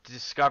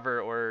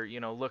discover or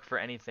look for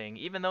anything.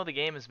 Even though the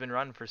game has been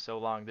run for so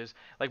long, there's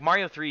like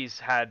Mario 3's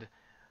had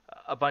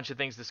a bunch of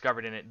things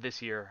discovered in it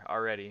this year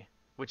already,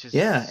 which is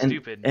Yeah,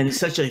 stupid, and it's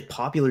such a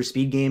popular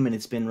speed game, and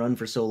it's been run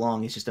for so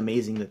long. It's just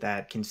amazing that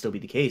that can still be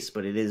the case,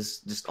 but it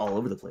is just all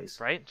over the place.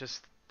 right?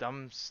 Just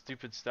dumb,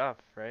 stupid stuff,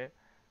 right?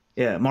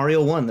 Yeah,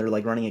 Mario 1, they're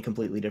like running it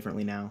completely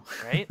differently now.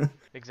 Right? and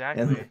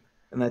Exactly.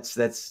 and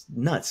that's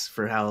nuts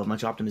for how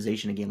much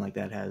optimization a game like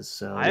that has.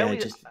 So I yeah, it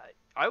always just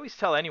I always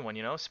tell anyone,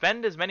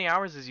 spend as many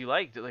hours as you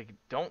like. Like,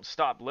 don't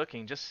stop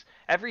looking. Just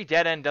every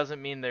dead end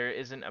doesn't mean there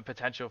isn't a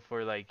potential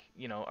for like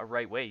a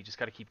right way. You just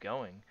got to keep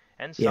going.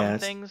 And some yeah,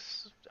 it's,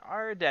 things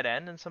are a dead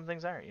end, and some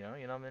things aren't. You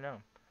never know.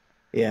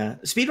 yeah.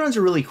 Speedruns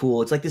are really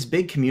cool. It's like this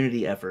big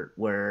community effort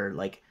where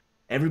like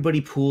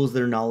everybody pools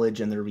their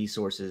knowledge and their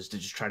resources to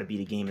just try to beat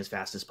a game as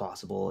fast as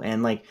possible.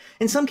 And like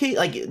in some case,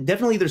 like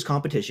definitely there's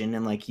competition,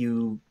 and like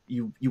you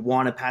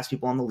want to pass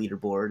people on the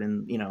leaderboard,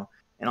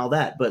 and and all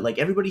that. But like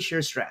everybody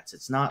shares strats.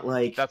 It's not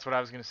like That's what I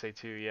was gonna say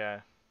too.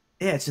 Yeah.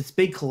 yeah, it's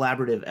big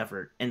collaborative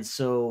effort, and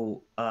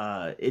so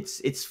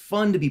it's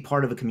fun to be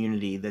part of a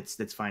community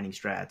that's finding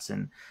strats,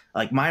 and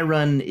like my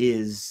run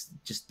is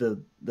just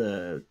the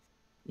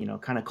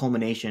kind of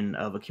culmination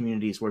of a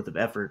community's worth of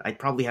effort. I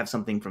probably have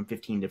something from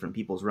 15 different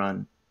people's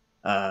run,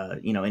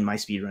 in my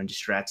speed run,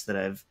 just strats that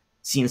I've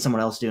seen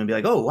someone else do and be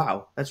like, oh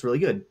wow, that's really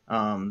good.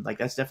 Like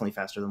that's definitely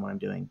faster than what I'm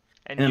doing,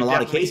 And and in you a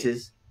lot of definitely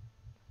cases,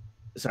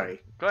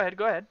 sorry. go ahead.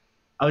 Go ahead.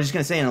 I was just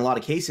gonna say, in a lot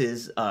of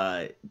cases,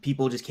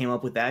 people just came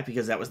up with that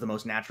because that was the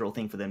most natural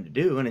thing for them to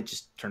do, and it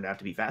just turned out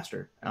to be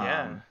faster.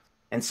 Yeah.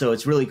 And so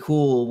it's really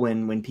cool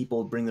when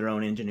people bring their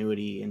own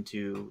ingenuity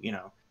into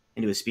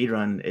a speed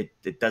run.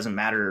 It doesn't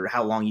matter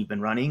how long you've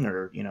been running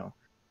or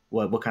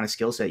what kind of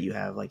skill set you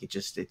have. Like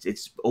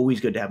it's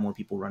always good to have more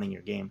people running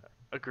your game.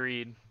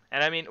 Agreed.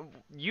 And I mean,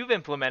 you've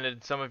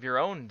implemented some of your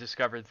own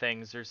discovered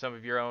things or some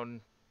of your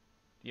own,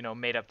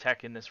 made up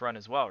tech in this run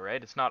as well,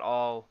 right? It's not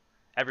all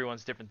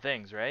everyone's different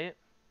things, right?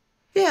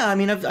 Yeah, I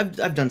mean,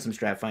 I've done some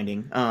strat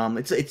finding.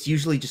 It's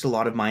usually just a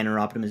lot of minor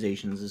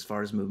optimizations as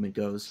far as movement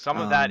goes. Some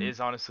of that is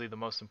honestly the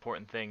most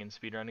important thing in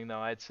speedrunning, though,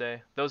 I'd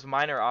say. Those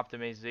minor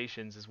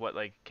optimizations is what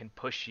like can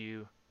push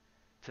you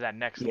to that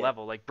next Yeah,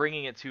 level. Like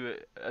bringing it to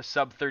a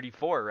sub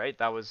 34, right?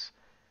 That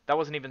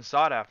wasn't even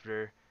sought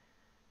after.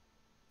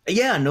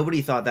 yeah.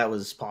 Nobody thought that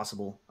was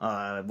possible.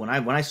 When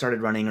I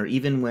started running, or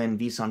even when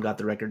VSON got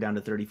the record down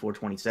to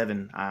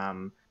 34:27.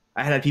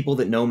 I had people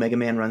that know Mega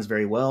Man runs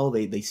very well.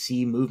 They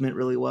see movement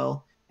really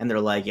well, and they're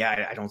like,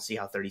 yeah, I don't see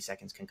how 30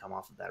 seconds can come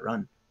off of that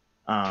run.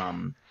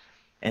 Um,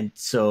 and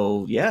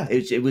so yeah,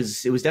 it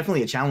was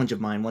definitely a challenge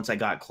of mine once I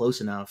got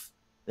close enough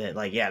that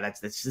like yeah,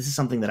 this is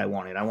something that I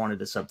wanted. I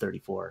wanted a sub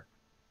 34.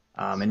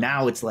 And So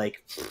now it's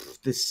like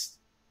this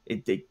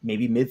it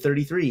maybe mid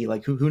 33.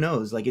 Like who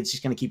knows? Like it's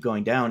just gonna keep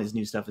going down as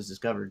new stuff is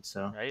discovered.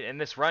 So right? In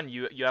this run,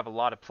 you have a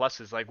lot of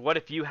pluses. Like, what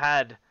if you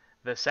had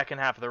the second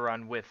half of the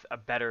run with a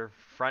better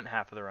front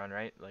half of the run,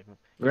 right? Like,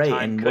 your right,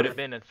 time and could what have if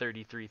been a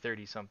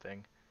 33:30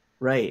 something.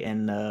 right,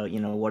 and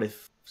what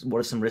if some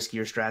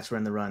riskier strats were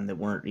in the run that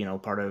weren't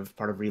part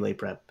of relay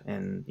prep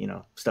and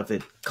stuff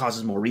that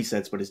causes more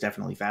resets but is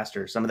definitely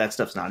faster. Some of that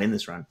stuff's not in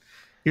this run.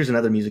 Here's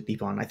another music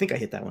deep on. I think I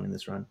hit that one in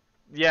this run.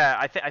 Yeah,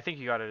 I think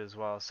you got it as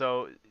well.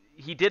 So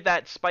he did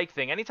that spike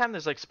thing. Anytime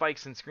there's like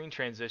spikes and screen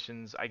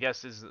transitions, I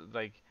guess is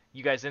like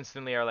you guys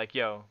instantly are like,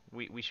 yo,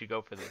 we should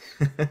go for this.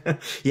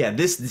 Yeah,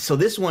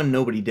 this one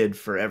nobody did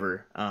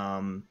forever.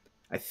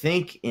 I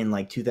think in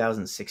like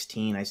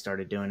 2016 I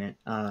started doing it.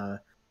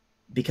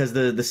 Because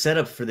the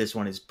setup for this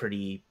one is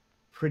pretty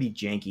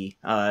janky.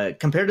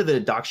 Compared to the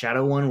Doc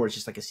Shadow one, where it's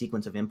just like a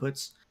sequence of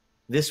inputs,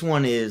 this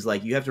one is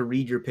like you have to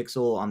read your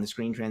pixel on the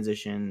screen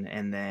transition,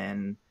 and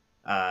then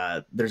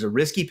there's a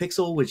risky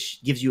pixel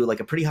which gives you like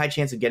a pretty high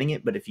chance of getting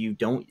it, but if you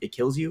don't, it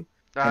kills you.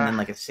 And then Ah,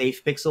 like a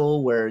safe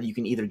pixel where you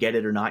can either get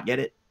it or not get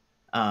it.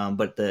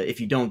 But if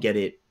you don't get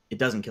it, it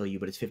doesn't kill you,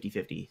 but it's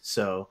 50-50.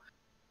 So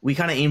we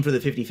kind of aim for the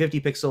 50-50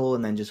 pixel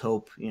and then just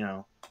hope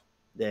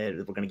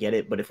that we're gonna get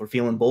it. But if we're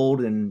feeling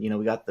bold and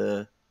we got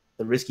the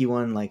risky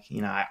one, like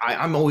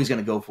I'm always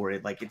gonna go for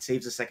it. Like it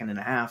saves a second and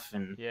a half,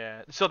 and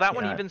yeah. So that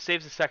one yeah, even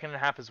saves a second and a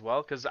half as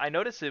well, because I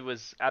noticed it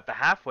was at the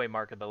halfway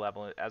mark of the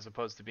level as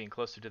opposed to being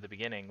closer to the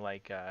beginning,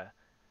 like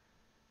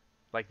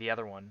the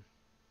other one.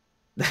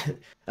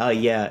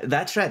 yeah,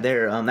 that strat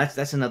there.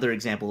 That's another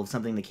example of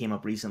something that came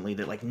up recently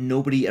that like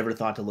nobody ever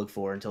thought to look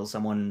for until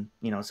someone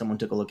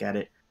took a look at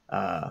it.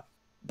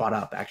 Bought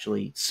up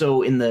actually.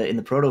 So in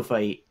the proto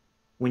fight,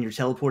 when you're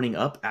teleporting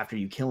up after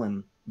you kill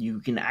him, you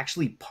can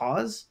actually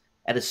pause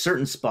at a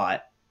certain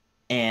spot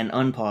and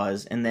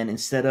unpause, and then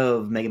instead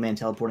of Mega Man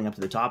teleporting up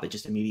to the top, it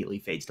just immediately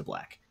fades to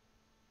black.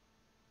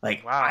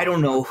 Like I Wow.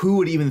 don't know who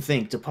would even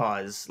think to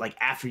pause like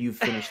after you've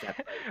finished that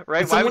fight,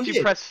 Right? but Why someone would you did.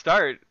 press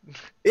start?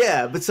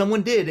 Yeah, but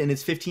someone did, and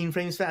it's 15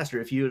 frames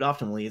faster if you do it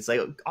optimally. It's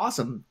like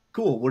awesome,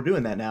 cool, we're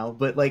doing that now.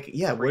 But like,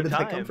 yeah, where Free did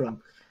that come time.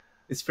 from?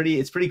 It's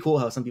pretty cool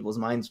how some people's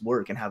minds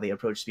work and how they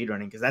approach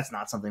speedrunning because that's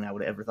not something I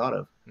would have ever thought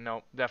of.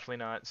 No, definitely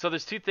not. So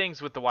there's two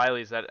things with the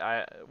Wileys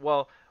that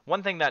well,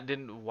 one thing that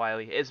didn't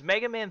Wily is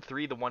Mega Man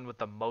 3 the one with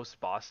the most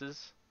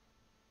bosses.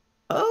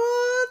 Uh,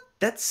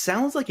 that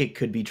sounds like it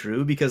could be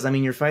true because I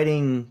mean you're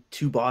fighting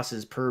two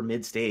bosses per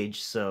mid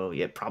stage, so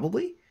yeah,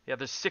 probably. Yeah,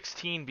 there's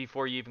 16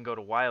 before you even go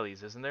to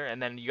Wileys, isn't there?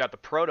 And then you got the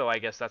Proto, I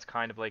guess that's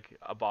kind of like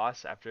a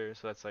boss after,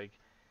 so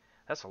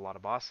that's a lot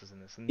of bosses in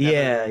this. Never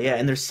Yeah, yeah, really.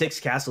 and there's six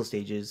castle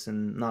stages,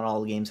 and not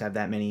all games have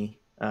that many.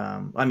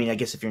 I mean, I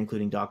guess if you're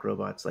including dock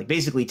robots, like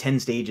basically 10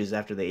 stages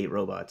after the eight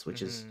robots,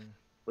 which is Hmm.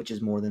 which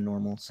is more than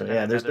normal. So And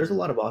then yeah, there's a another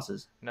lot of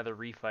bosses. another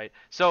refight.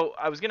 So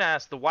I was gonna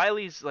ask the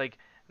Wileys like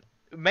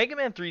Mega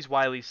Man 3's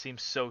Wileys seem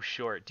so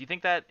short. Do you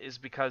think that is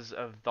because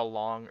of the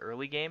long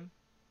early game?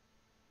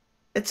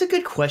 It's a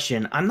good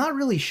question. I'm not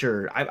really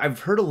sure. I've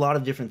heard a lot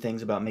of different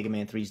things about Mega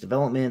Man 3's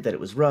development, that it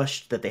was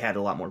rushed, that they had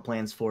a lot more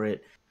plans for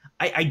it.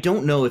 I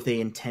don't know if they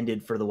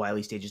intended for the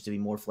Wily stages to be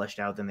more fleshed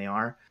out than they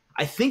are.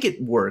 I think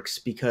it works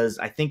because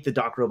I think the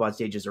Dock Robot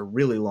stages are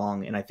really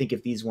long, and I think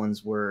if these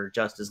ones were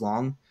just as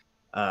long,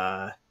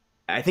 uh,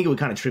 I think it would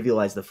kind of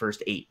trivialize the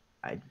first 8.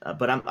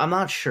 But I'm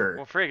not sure.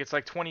 Well, frig, it's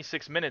like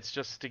 26 minutes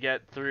just to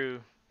get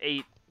through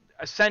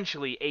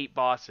essentially 8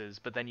 bosses,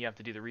 but then you have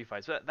to do the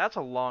refights. That's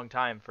a long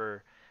time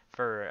for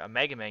a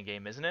Mega Man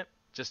game, isn't it?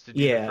 Just to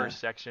do the Yeah, first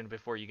section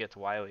before you get to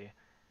Wily.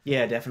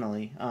 yeah,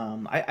 definitely.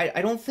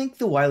 I don't think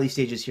the Wily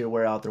stages here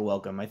wear out their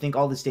welcome. I think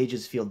all the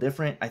stages feel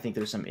different. I think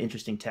there's some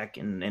interesting tech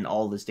in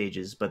all the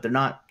stages, but they're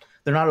not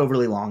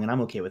overly long, and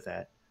I'm okay with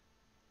that.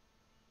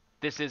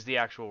 This is the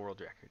actual world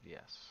record,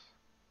 yes.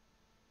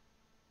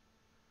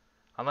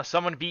 Unless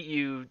someone beat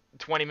you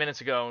 20 minutes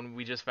ago and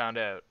we just found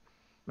out.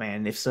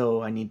 Man, if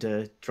so, I need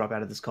to drop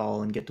out of this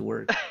call and get to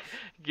work.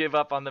 Give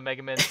up on the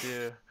Mega Man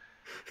 2.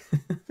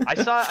 I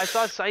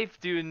saw Scythe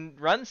doing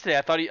runs today.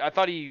 I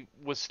thought he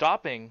was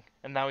stopping,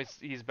 and now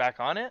he's back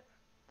on it.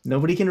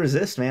 Nobody can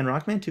resist, man.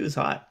 Rockman 2 is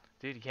hot.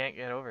 Dude, he can't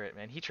get over it,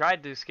 man. He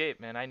tried to escape,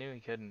 man. I knew he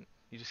couldn't.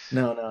 He just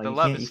No, no, the you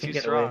love can't. You is can't too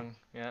get away. strong.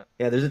 Yeah,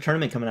 Yeah, there's a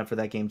tournament coming up for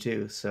that game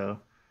too. So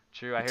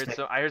true. I heard expect.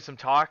 some. I heard some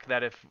talk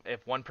that if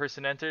one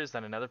person enters,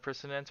 then another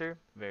person enter.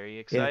 Very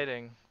Yeah,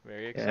 exciting.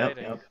 Very yep,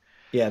 exciting. yep.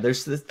 Yeah,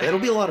 it'll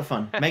be a lot of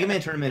fun. Mega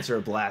Man tournaments are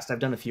a blast. I've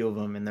done a few of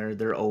them, and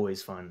they're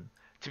always fun.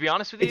 To be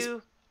honest with It's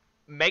you,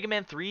 Mega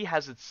Man 3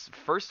 has its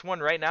first one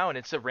right now, and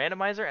it's a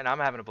randomizer, and I'm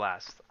having a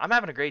blast. I'm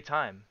having a great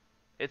time.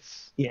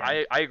 It's.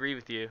 yeah. I agree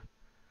with you.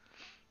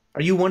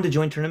 Are you one to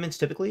join tournaments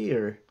typically,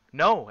 or?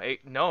 No,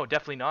 no,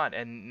 definitely not.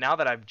 And now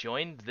that I've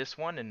joined this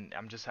one and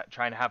I'm just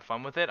trying to have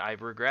fun with it, I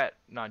regret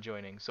not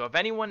joining. So if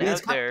anyone Yeah,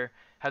 out there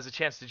has a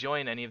chance to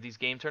join any of these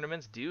game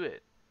tournaments, do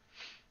it.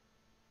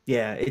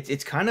 yeah,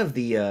 it's kind of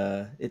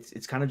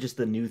it's kind of just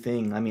the new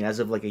thing. I mean, as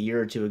of like a year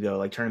or two ago,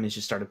 like tournaments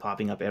just started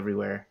popping up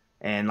everywhere,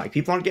 and like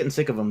people aren't getting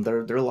sick of them.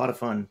 They're a lot of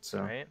fun.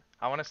 So, Right?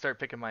 I want to start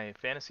picking my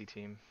fantasy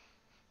team.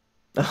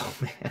 oh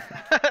man,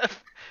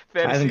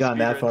 I haven't Fantasy gotten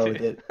that speedrun far team.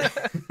 with it.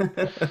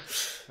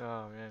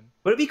 Oh man.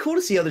 But it'd be cool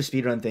to see other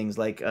speedrun things.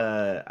 Like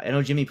I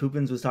know Jimmy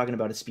Poopins was talking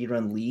about a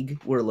speedrun league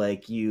where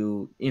like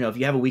you know, if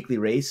you have a weekly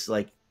race,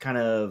 like kind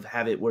of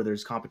have it where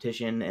there's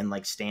competition and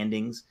like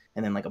standings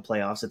and then like a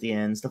playoffs at the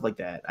end, stuff like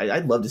that.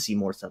 I'd love to see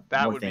more stuff,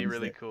 That more would be things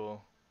really that,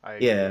 cool. I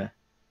agree. yeah.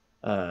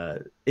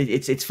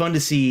 It's fun to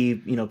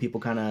see, you know, people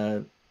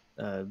kind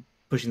of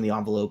pushing the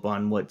envelope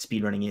on what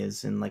speedrunning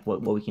is and like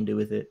what we can do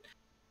with it.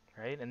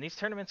 Right? And these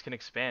tournaments can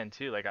expand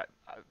too. Like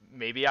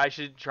maybe I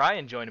should try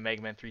and join a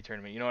Mega Man 3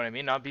 tournament. You know what I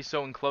mean? Not be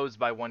so enclosed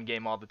by one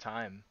game all the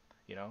time,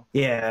 you know?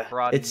 Yeah, it's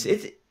Broaden.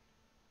 it's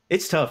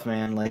it's tough,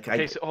 man. Like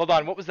Okay, so hold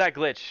on. What was that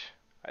glitch?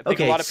 I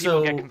think a okay, lot of people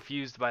get so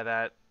confused by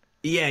that.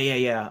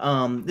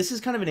 yeah. This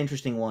is kind of an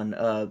interesting one.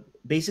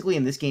 Basically,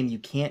 in this game, you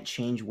can't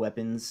change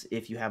weapons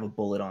if you have a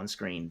bullet on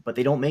screen, but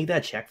they don't make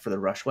that check for the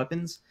rush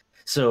weapons.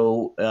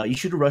 So you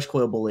shoot a rush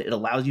coil bullet, it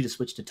allows you to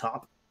switch to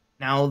top.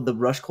 Now, the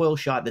rush coil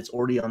shot that's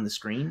already on the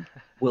screen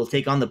will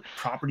take on the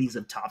properties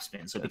of top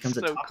spin, so it That's becomes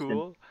a so top spin.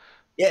 cool.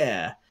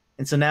 Yeah,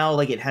 and so now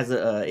like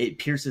it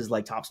pierces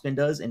like top spin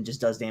does and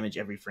just does damage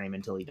every frame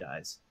until he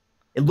dies.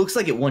 It looks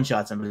like it one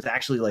shots him, but it's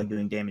actually like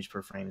doing damage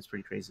per frame. It's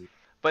pretty crazy.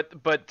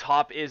 But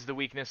top is the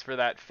weakness for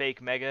that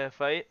fake Mega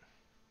fight.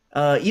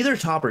 Either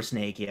top or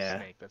snake, yeah.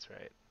 Snake, that's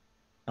right.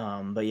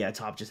 But yeah,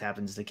 top just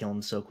happens to kill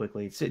him so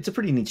quickly. It's a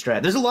pretty neat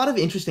strat. There's a lot of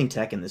interesting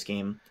tech in this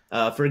game.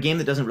 For a game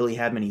that doesn't really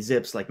have many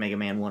zips like Mega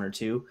Man 1 or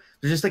 2,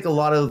 there's just like a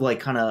lot of like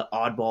kind of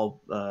oddball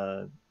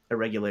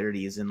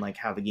irregularities in like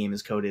how the game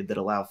is coded that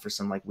allow for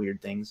some like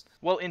weird things.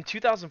 Well, in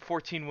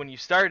 2014 when you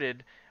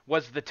started,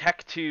 was the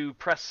tech to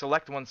press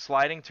select one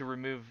sliding to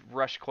remove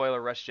rush coil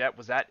or rush jet?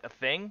 Was that a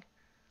thing?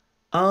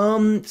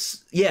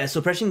 Yeah,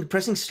 so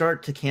pressing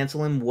start to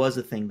cancel him was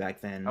a thing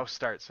back then. Oh,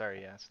 start.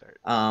 Sorry, yeah, start.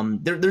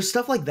 There's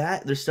stuff like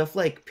that. There's stuff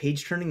like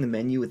page turning the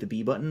menu with the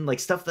B button, like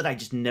stuff that I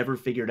just never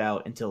figured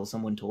out until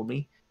someone told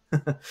me.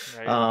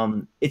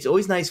 Right. It's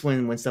always nice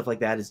when stuff like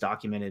that is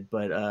documented,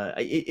 but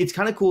it's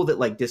kind of cool that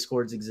like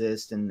discords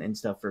exist and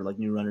stuff for like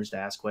new runners to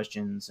ask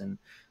questions, and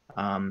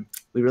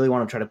we really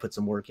want to try to put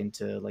some work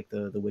into like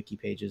the wiki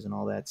pages and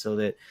all that, so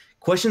that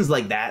questions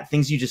like that,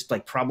 things you just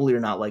like probably are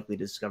not likely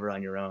to discover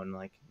on your own,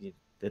 like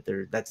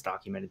that's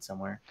documented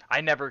somewhere.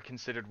 I never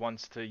considered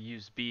once to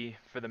use B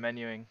for the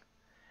menuing.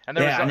 And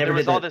Yeah, I there never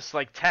was did all that. this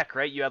like tech,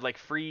 right? You had like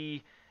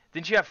free.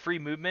 Didn't you have free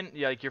movement?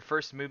 Yeah, like your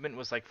first movement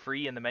was like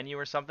free in the menu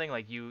or something.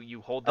 Like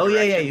you hold the Oh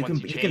yeah, direction you once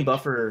can you you can change.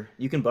 buffer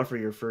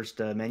your first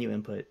menu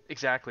input.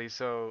 Exactly.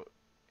 So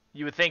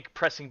you would think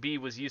pressing B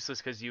was useless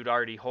because you'd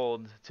already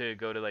hold to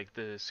go to like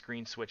the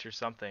screen switch or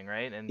something,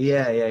 right? And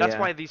that's Yeah.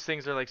 why these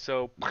things are like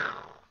so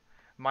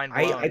mind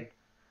I, blown. I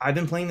I've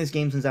been playing this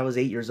game since I was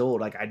 8 years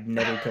old. Like I'd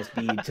never pressed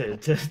B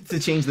to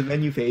change the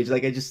menu page.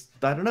 Like I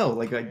don't know.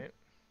 Like Right.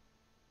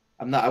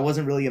 I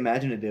wasn't really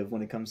imaginative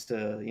when it comes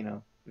to, you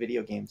know,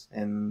 video games.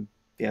 And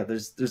yeah,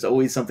 there's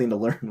always something to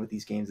learn with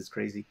these games. It's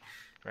crazy.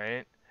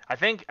 Right. I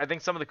think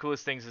some of the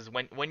coolest things is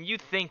when you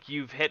think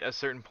you've hit a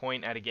certain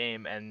point at a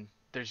game and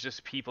there's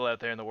just people out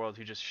there in the world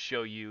who just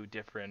show you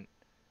different.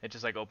 It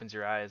just like opens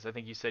your eyes. I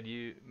think you said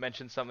you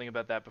mentioned something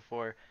about that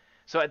before.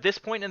 So at this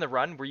point in the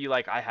run, were you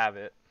like, I have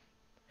it?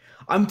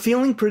 I'm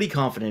feeling pretty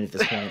confident at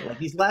this point. Like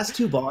these last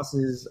two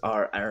bosses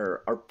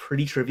are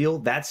pretty trivial.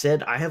 That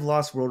said, I have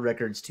lost world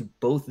records to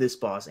both this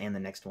boss and the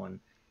next one,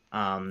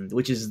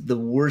 which is the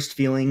worst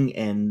feeling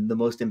and the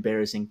most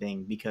embarrassing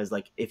thing. Because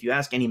like if you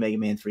ask any Mega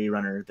Man 3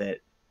 runner that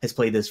has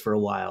played this for a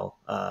while,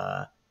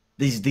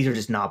 these are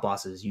just not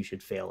bosses you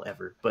should fail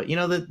ever. But you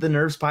know the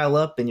nerves pile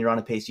up and you're on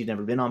a pace you've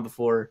never been on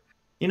before.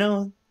 You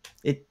know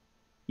it.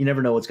 You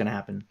never know what's gonna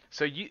happen.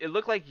 So it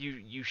looked like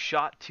you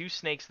shot two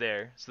snakes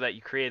there so that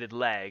you created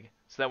lag,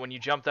 so that when you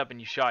jumped up and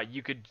you shot,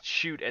 you could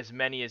shoot as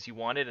many as you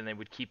wanted and they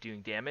would keep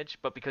doing damage.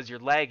 But because you're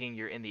lagging,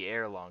 you're in the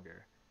air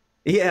longer.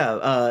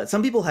 Yeah,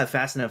 some people have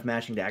fast enough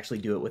mashing to actually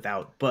do it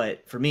without,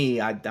 but for me,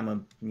 I'm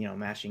a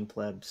mashing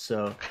pleb,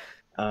 so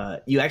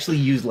you actually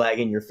use lag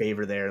in your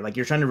favor there. Like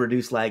you're trying to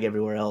reduce lag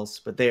everywhere else,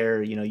 but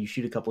there, you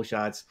shoot a couple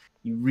shots,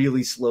 you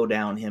really slow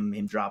down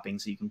him dropping,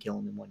 so you can kill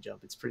him in one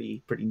jump. It's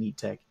pretty neat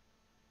tech.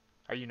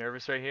 Are you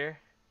nervous right here?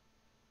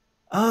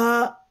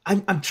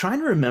 I'm trying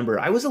to remember.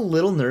 I was a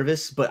little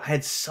nervous, but I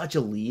had such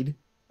a lead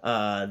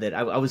that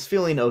I was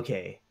feeling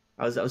okay.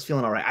 I was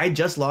feeling all right. I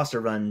just lost a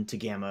run to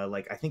Gamma,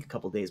 like I think a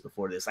couple days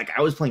before this. Like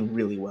I was playing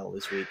really well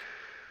this week.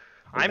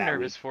 I'm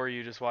nervous for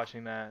you just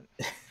watching that.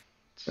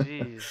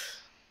 Jeez.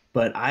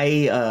 But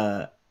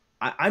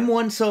I'm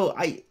one. So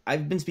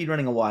I've been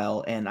speedrunning a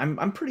while, and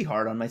I'm pretty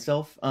hard on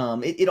myself.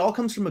 It all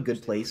comes from a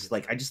good place.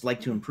 Like I just like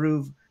to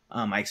improve.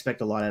 I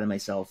expect a lot out of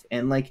myself,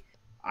 and like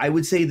I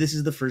would say this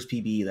is the first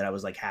PB that I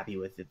was like happy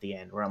with at the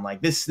end, where I'm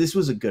like this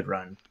was a good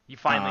run. You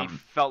finally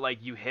felt like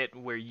you hit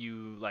where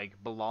you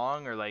like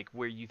belong, or like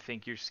where you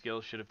think your skill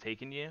should have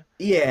taken you.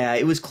 Yeah,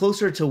 it was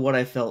closer to what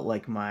I felt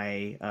like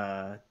my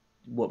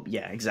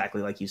yeah,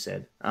 exactly like you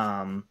said.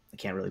 I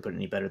can't really put it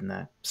any better than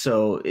that.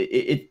 So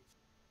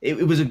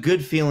it was a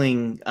good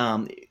feeling.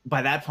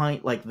 By that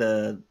point, like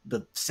the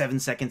 7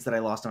 seconds that I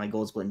lost on my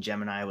gold split in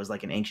Gemini was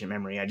like an ancient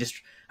memory. I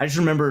just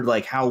remembered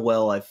like how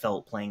well I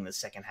felt playing the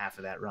second half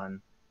of that run.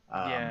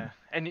 Yeah,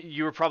 and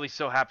you were probably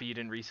so happy you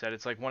didn't reset.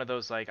 It's like one of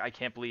those like I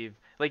can't believe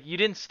like you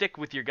didn't stick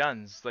with your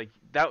guns. Like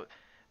that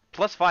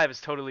 +5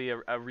 is totally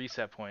a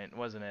reset point,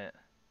 wasn't it?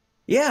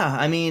 Yeah,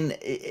 I mean,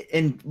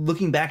 and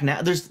looking back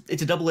now,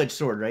 it's a double-edged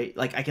sword, right?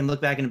 Like I can look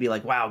back and be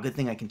like, wow, good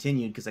thing I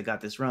continued because I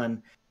got this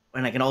run,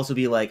 and I can also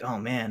be like, oh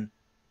man,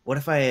 what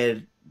if I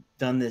had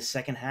done this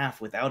second half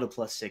without a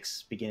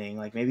 +6 beginning?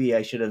 Like maybe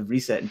I should have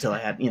reset until I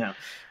had, you can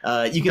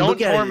Don't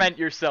look at torment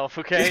yourself,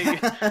 okay?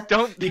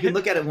 Don't. You can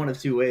look at it one of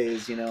two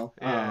ways,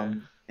 Yeah.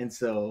 and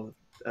so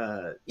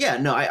yeah,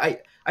 no,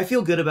 I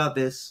feel good about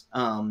this.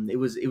 It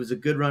was a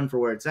good run for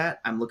where it's at.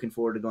 I'm looking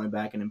forward to going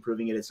back and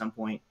improving it at some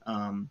point.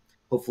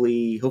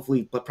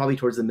 Hopefully, but probably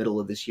towards the middle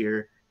of this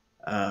year.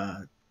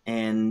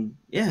 And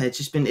yeah,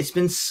 it's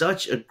been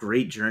such a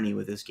great journey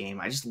with this game.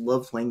 I just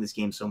love playing this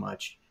game so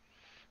much.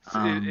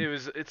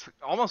 It's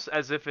almost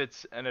as if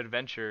it's an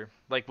adventure,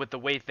 like with the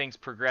way things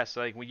progress.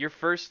 Like when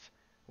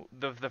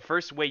the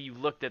first way you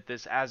looked at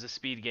this as a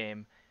speed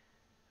game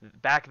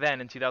back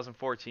then in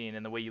 2014,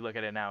 and the way you look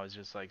at it now is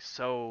just like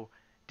so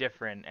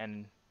different.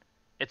 And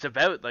it's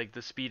about like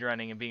the speed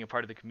running and being a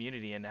part of the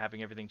community and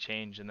having everything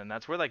change, and then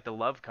that's where like the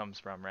love comes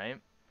from, right?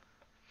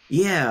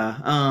 Yeah,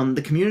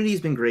 the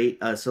community's been great.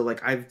 So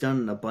like I've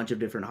done a bunch of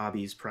different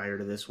hobbies prior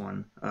to this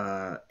one,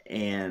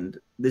 and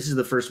this is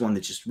the first one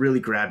that just really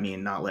grabbed me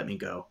and not let me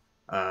go.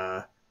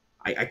 I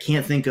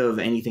can't think of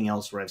anything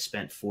else where I've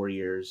spent 4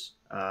 years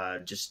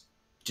just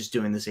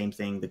doing the same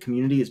thing. The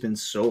community has been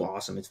so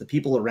awesome. It's the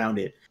people around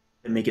it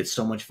that make it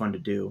so much fun to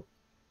do.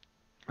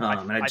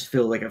 And I just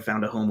feel like I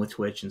found a home with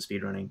Twitch and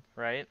speedrunning.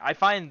 Right. I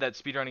find that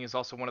speedrunning is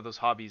also one of those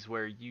hobbies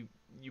where you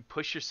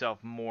push yourself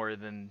more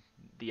than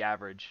the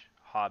average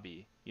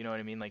hobby. You know what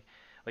I mean? Like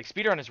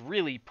speedrunners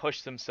really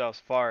push themselves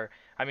far.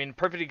 I mean,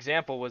 perfect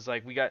example was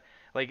like we got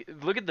like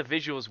look at the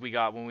visuals we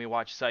got when we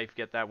watched Scythe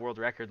get that world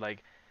record.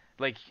 Like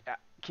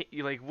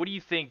what do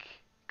you think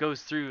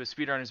goes through a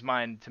speedrunner's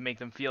mind to make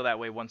them feel that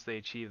way once they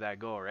achieve that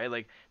goal, right?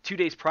 Like 2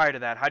 days prior to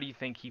that, how do you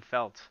think he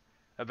felt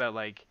about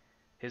like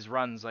his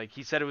runs? Like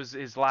he said it was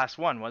his last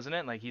one, wasn't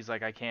it? Like he's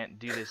like I can't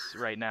do this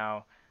right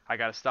now. I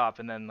got to stop.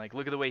 And then like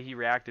look at the way he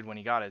reacted when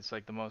he got it. It's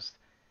like the most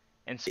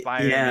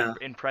inspiring Yeah,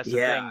 impressive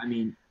yeah. thing. I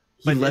mean,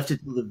 he But left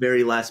it to the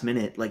very last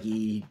minute. Like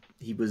he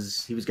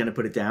was going to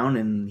put it down,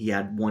 and he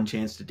had one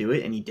chance to do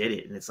it, and he did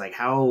it. And it's like,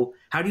 how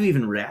do you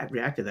even react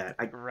to that?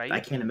 I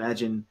right. can't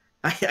imagine.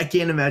 I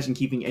can't imagine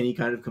keeping any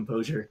kind of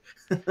composure.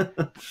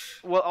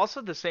 Well, also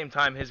at the same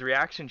time, his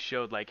reaction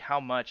showed like how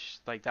much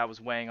like that was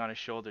weighing on his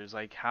shoulders,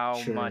 like how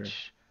Sure.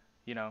 much,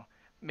 you know,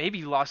 maybe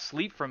he lost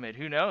sleep from it.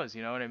 Who knows?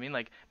 You know what I mean?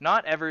 Like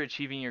not ever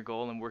achieving your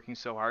goal and working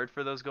so hard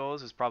for those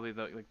goals is probably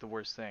the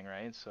worst thing,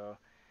 right? So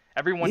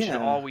everyone should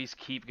Yeah. always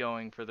keep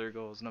going for their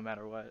goals no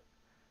matter what.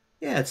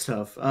 Yeah, it's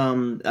tough.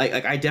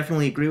 I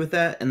definitely agree with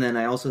that, and then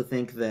I also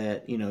think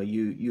that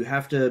you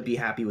have to be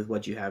happy with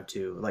what you have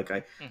too. Like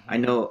Hmm. I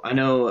know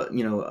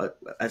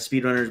as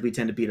speedrunners we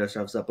tend to beat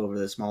ourselves up over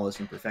the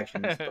smallest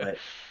imperfections, but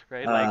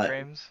Right, lag uh,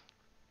 frames.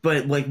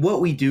 but like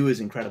what we do is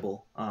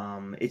incredible.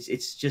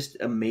 It's just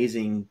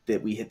amazing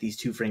that we hit these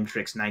two frame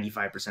tricks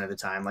 95% of the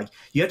time. Like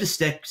you have to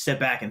step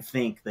back and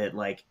think that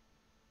like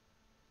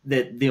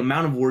that the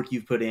amount of work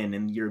you've put in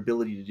and your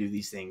ability to do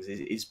these things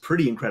is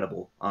pretty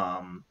incredible.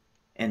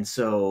 And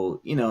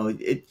so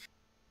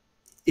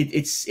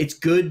it's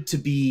good to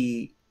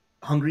be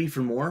hungry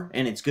for more,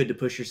 and it's good to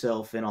push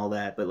yourself and all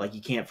that. But like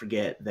you can't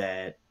forget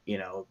that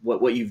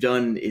what you've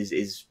done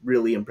is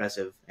really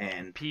impressive,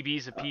 and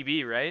PB's a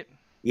PB, right?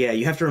 yeah,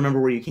 you have to remember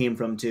where you came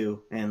from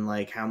too, and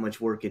like how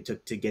much work it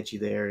took to get you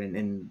there,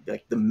 and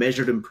like the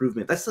measured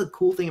improvement. That's the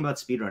cool thing about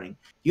speedrunning.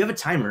 You have a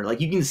timer,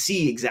 like you can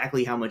see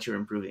exactly how much you're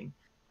improving.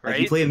 Like Right?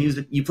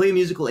 you play a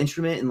musical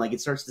instrument, and like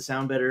it starts to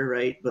sound better,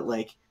 right? But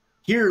like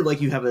here, like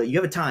you have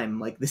a time.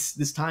 Like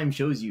this time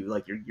shows you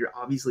like you're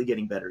obviously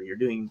getting better. You're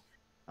doing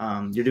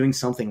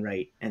something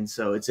right, and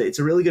so it's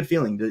a really good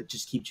feeling to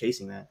just keep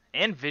chasing that.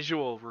 And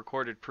visual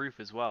recorded proof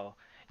as well.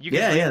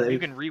 Yeah, yeah, You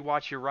can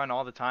rewatch your run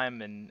all the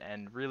time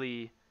and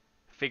really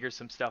figure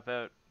some stuff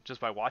out just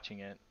by watching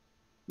it.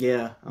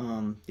 yeah,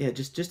 yeah.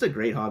 Just a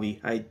great hobby.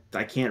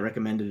 I can't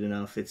recommend it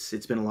enough. It's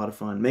been a lot of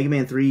fun. Mega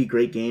Man 3,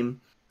 great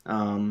game.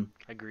 Um,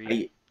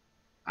 Agreed.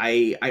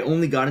 I I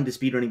only got into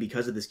speedrunning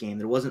because of this game.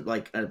 There wasn't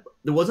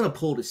a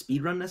pull to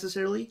speedrun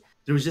necessarily.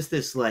 There was just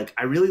this like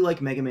I really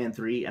like Mega Man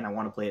 3 and I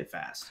want to play it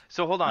fast.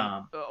 So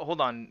Um,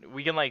 hold on.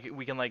 We can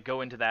like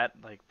go into that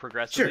like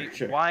progressively.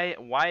 sure. Why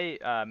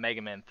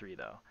Mega Man 3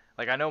 though?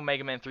 Like I know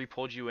Mega Man 3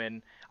 pulled you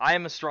in. I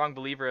am a strong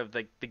believer of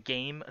like the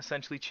game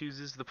essentially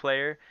chooses the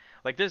player.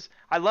 Like this,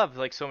 I love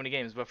like so many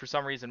games, but for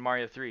some reason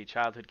Mario 3,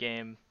 childhood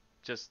game,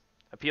 just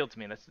appealed to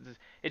me.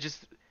 It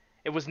just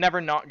it was never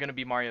not going to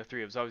be Mario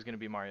 3. It was always going to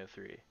be Mario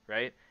 3,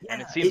 right?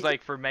 And it Yeah, seems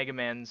like for Mega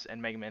Man's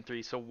and Mega Man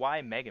 3, so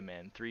why Mega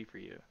Man 3 for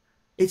you?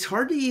 it's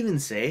hard to even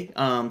say.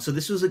 So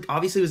this was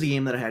obviously was a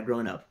game that I had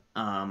growing up.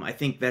 I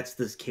think that's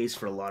the case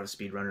for a lot of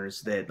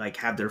speedrunners that like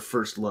have their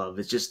first love.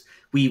 It's just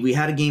we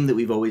had a game that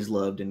we've always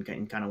loved and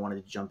kind of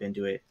wanted to jump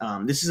into it.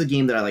 This is a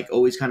game that I like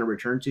always kind of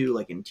return to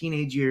like in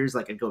teenage years.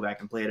 Like I'd go back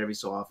and play it every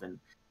so often.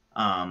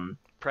 Um,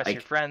 Press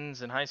your like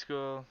friends in high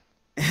school.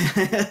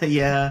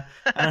 yeah,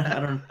 I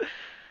don't.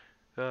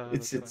 Oh,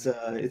 that's funny.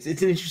 It's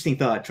an interesting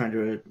thought trying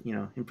to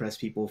impress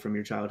people from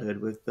your childhood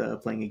with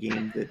playing a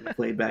game that you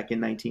played back in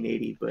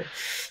 1980, but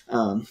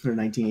or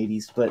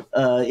 1980s. But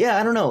yeah,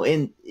 I don't know.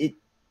 And it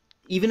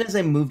even as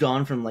I moved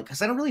on from like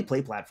because I don't really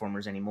play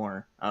platformers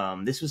anymore.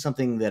 This was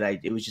something that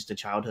it was just a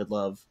childhood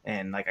love,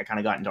 and like I kind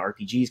of got into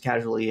RPGs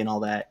casually and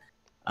all that.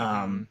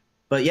 Mhm.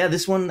 But yeah,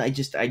 this one I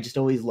just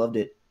always loved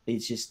it.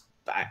 It's just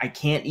I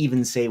can't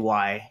even say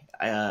why.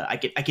 I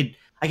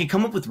could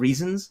come up with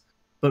reasons,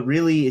 but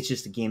really it's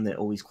just a game that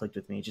always clicked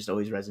with me. It just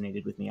always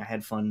resonated with me. I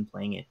had fun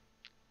playing it.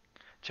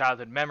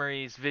 Childhood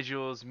memories,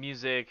 visuals,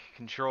 music,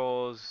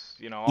 controls,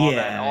 all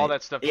Yeah,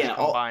 that stuff just yeah,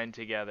 combined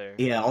together.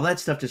 all that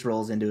stuff just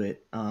rolls into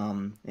it.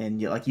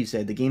 And yeah, like you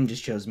said, the game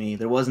just chose me.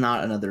 There was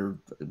not another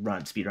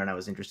speed run I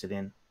was interested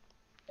in.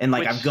 And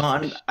like Which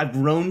I've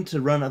grown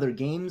to run other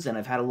games, and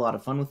I've had a lot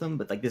of fun with them.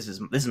 But like this is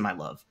my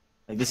love.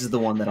 Like this is the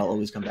one that I'll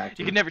always come back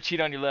you can to. never cheat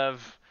on your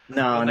love.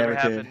 It'll No, never never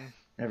could, happen.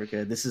 never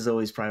could. This is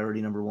always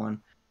priority number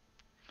one.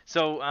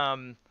 So,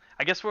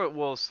 I guess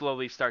we'll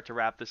slowly start to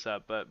wrap this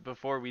up. But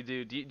before we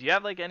do you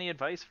have like any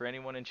advice for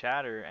anyone in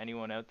chat or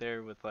anyone out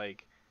there with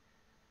like,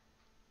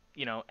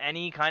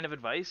 any kind of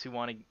advice who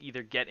want to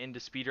either get into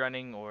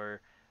speedrunning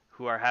or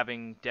who are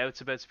having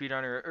doubts about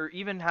speedrunning or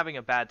even having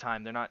a bad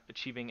time, they're not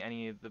achieving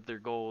any of their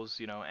goals,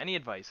 any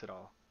advice at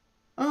all?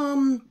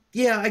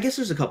 Yeah, I guess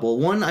there's a couple.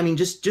 One, I mean,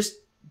 just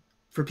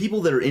for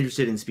people that are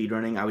interested in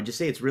speedrunning, I would just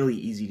say it's really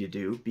easy to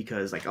do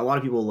because like a lot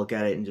of people look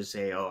at it and just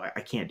say, "Oh,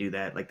 I can't do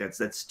that. Like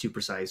that's too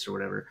precise or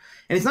whatever."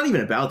 And it's not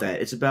even about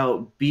that. It's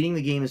about beating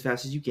the game as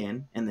fast as you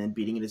can and then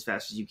beating it as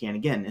fast as you can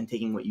again and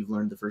taking what you've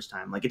learned the first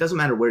time. Like it doesn't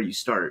matter where you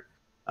start.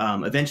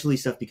 Eventually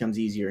stuff becomes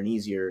easier and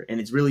easier, and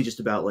it's really just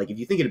about like if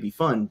you think it'd be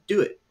fun,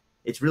 do it.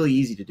 It's really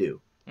easy to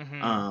do.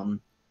 Mm-hmm.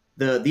 Um,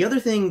 the other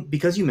thing,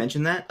 because you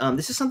mentioned that,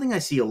 this is something I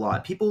see a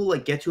lot. People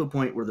like get to a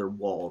point where they're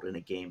walled in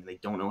a game and they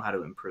don't know how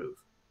to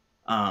improve.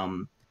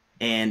 Um,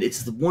 and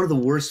it's one of the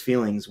worst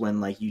feelings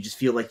when like you just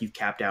feel like you've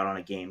capped out on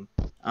a game.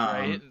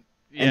 Right?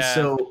 And Yeah.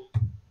 so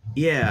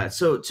yeah,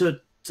 so to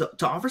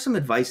offer some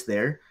advice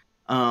there,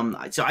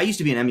 so I used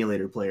to be an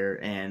emulator player,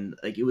 and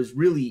like it was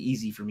really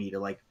easy for me to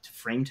like to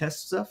frame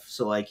test stuff.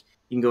 So like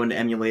you can go into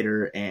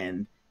emulator,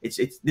 and it's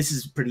this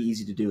is pretty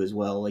easy to do as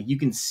well. Like you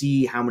can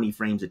see how many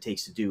frames it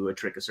takes to do a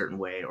trick a certain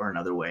way or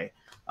another way,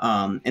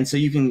 and so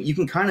you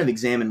can kind of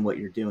examine what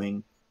you're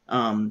doing.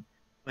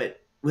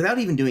 But without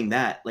even doing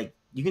that, like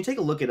you can take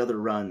a look at other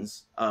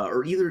runs,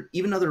 or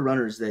even other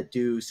runners that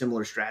do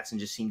similar strats and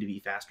just seem to be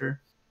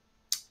faster.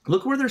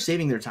 Look where they're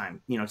saving their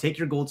time. Take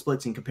your gold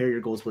splits and compare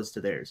your gold splits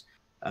to theirs.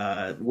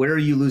 Where are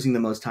you losing the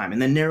most time?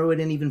 And then narrow it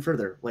in even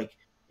further. Like,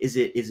 is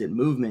it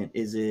movement?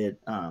 Is it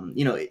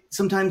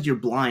sometimes you're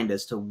blind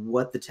as to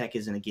what the tech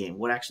is in a game,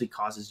 what actually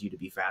causes you to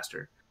be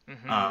faster.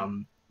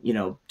 Mm-hmm.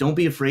 Don't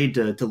be afraid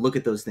to look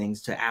at those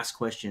things, to ask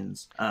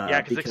questions,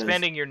 Yeah, because because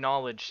expanding your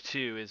knowledge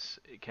too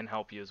can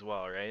help you as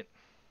well, right?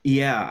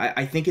 Yeah,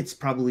 I think it's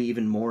probably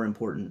even more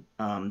important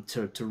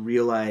to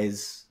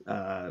realize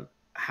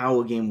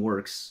how a game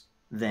works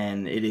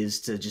than it is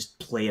to just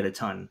play it a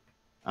ton.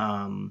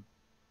 Um,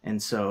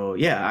 and so,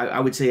 yeah, I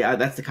would say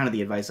that's the kind of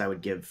the advice I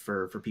would give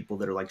for people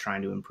that are like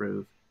trying to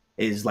improve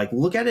is like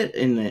look at it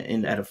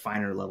in at a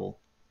finer level.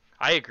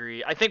 I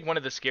agree. I think one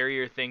of the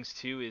scarier things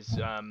too is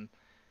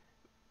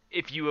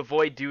if you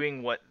avoid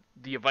doing what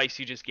the advice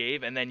you just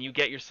gave, and then you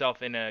get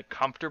yourself in a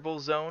comfortable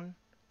zone,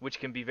 which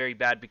can be very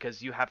bad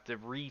because you have to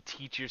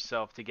reteach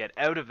yourself to get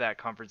out of that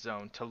comfort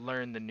zone to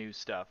learn the new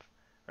stuff,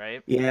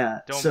 right? Yeah.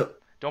 Don't So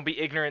don't be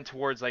ignorant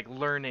towards like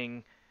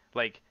learning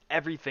like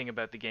everything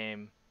about the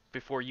game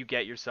before you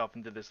get yourself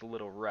into this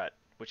little rut,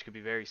 which could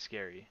be very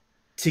scary.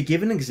 to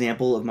give an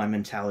example of my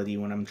mentality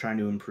when I'm trying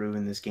to improve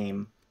in this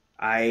game,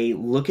 I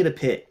look at a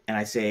pit and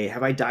I say,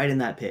 have I died in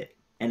that pit?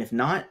 And if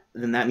not,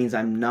 then that means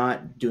I'm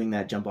not doing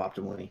that jump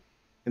optimally.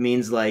 It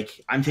means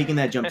like I'm taking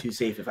that jump too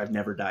safe if I've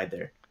never died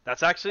there.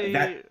 That's actually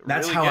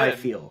That's really how I good.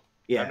 feel.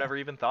 I've Yeah. never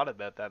even thought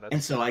about that. And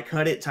That's so I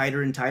cut it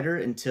tighter and tighter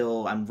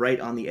until I'm right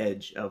on the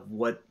edge of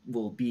what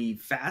will be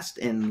fast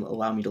and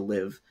allow me to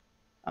live.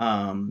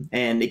 And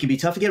it can be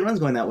tough to get runs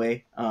going that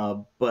way,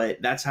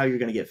 but that's how you're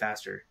going to get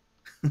faster.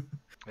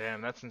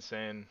 damn, that's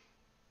insane.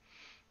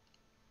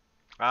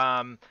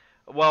 Um,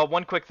 well,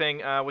 one quick thing.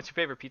 What's your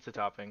favorite pizza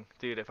topping,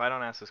 dude? If I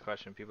don't ask this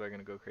question, people are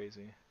gonna go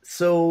crazy.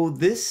 So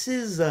this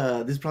is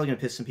probably gonna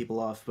piss some people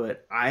off,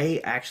 but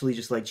I actually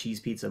just like cheese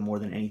pizza more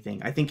than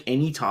anything. I think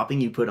any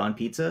topping you put on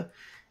pizza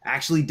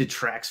actually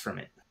detracts from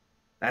it.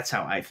 That's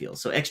how I feel.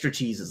 So extra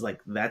cheese is like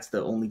that's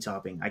the only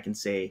topping I can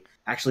say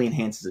actually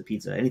enhances a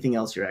pizza. Anything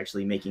else, you're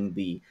actually making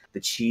the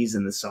cheese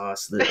and the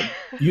sauce, the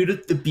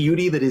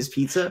beauty that is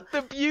pizza.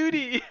 The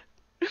beauty.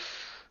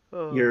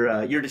 Oh,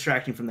 You're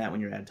distracting from that when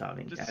you're just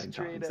adding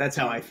straight toppings. up That's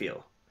how I beauty.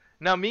 feel.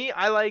 Now me,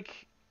 I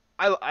like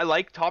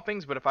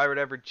toppings, but if I were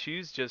to ever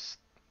choose, just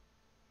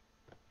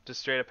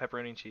straight up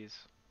pepperoni and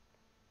cheese.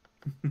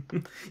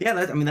 Yeah,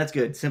 I mean that's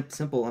good.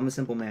 Simple. I'm a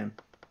simple man.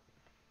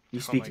 You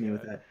Oh speak my to me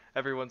with god. that.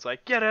 Everyone's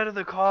like, get out of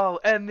the call,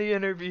 end the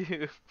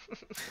interview.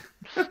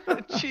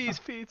 Cheese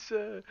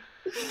pizza.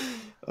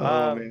 Oh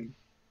Um, man.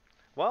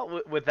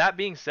 well, with that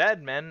being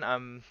said,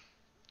 man,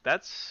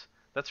 that's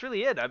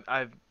really it.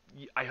 I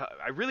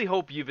really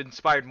hope you've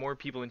inspired more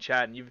people in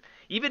chat, and you've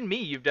even me.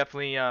 You've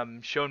definitely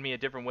shown me a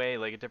different way,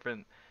 like a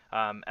different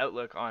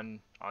outlook on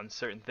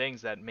certain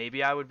things that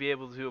maybe I would be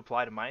able to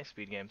apply to my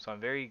speed game. So I'm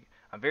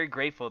very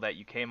grateful that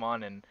you came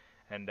on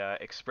and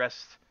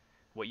expressed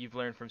what you've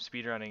learned from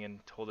speedrunning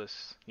and told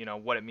us,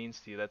 what it means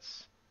to you.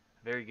 That's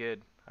very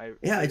good. I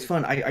Yeah, really it's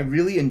fun. I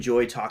really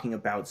enjoy talking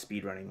about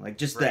speedrunning, like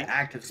just the right.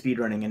 act of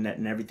speedrunning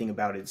and everything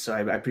about it. So I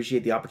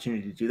appreciate the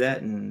opportunity to do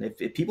that. And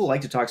if people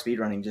like to talk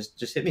speedrunning,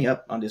 just hit me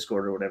up on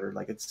Discord or whatever.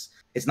 Like it's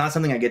not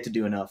something I get to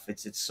do enough.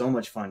 It's so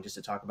much fun just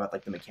to talk about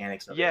like the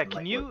mechanics of it Yeah, and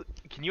like what.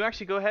 can you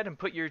actually go ahead and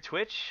put your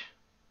Twitch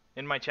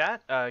in my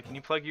chat? Can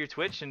you plug your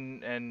Twitch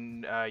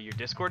and your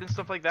Discord and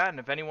stuff like that? And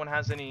if anyone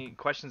has any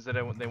questions that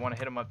they want to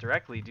hit them up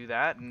directly, do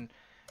that and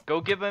go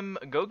give him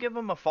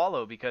a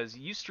follow because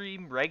you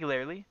stream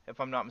regularly, if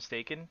I'm not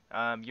mistaken.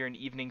 You're an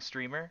evening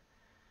streamer,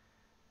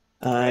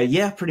 right?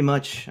 Yeah, pretty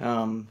much.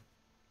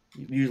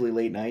 Usually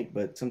late night,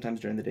 but sometimes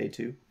during the day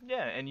too.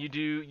 Yeah, and you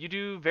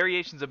do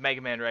variations of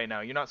Mega Man right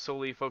now. You're not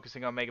solely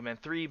focusing on Mega Man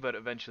 3, but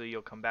eventually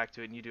you'll come back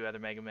to it and you do other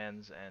Mega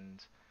Mans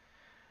and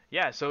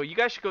yeah, so you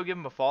guys should go give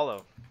him a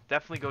follow.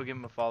 Definitely go give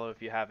him a follow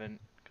if you haven't,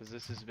 because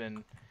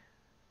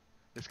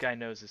this guy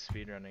knows his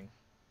speedrunning.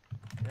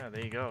 Yeah,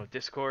 there you go.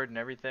 Discord and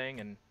everything,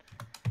 and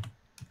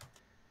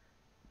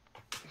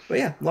But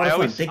yeah, a lot of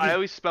fun. Thank I you.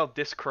 always spell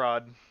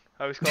Discrod.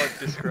 I always call it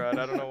Discrod.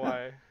 I don't know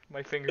why.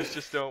 My fingers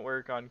just don't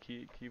work on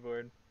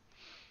keyboard.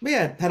 But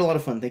yeah, had a lot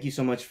of fun. Thank you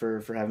so much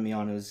for having me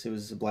on. It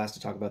was a blast to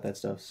talk about that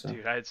stuff. So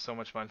Dude, I had so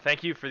much fun.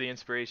 Thank you for the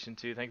inspiration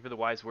too. Thank you for the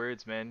wise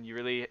words, man. You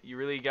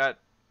really got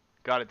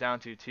it down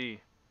to a T.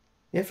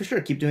 yeah, for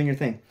sure. Keep doing your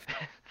thing.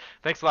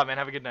 Thanks a lot, man.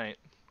 Have a good night.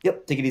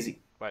 Yep. Take it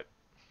easy. Bye.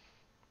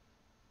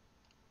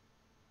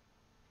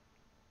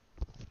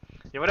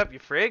 Yeah, what up, you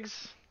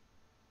frigs?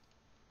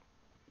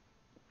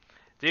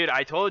 Dude,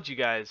 I told you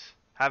guys,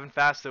 having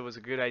Fasta was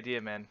a good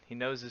idea, man. He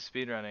knows his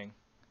speedrunning.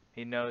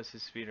 He knows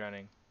his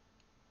speedrunning.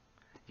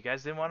 You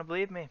guys didn't want to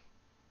believe me.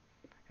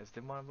 You guys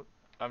didn't want to.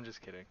 I'm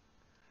just kidding.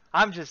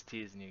 I'm just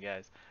teasing you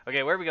guys.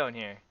 Okay, where are we going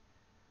here?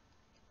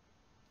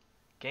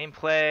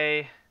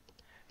 Gameplay.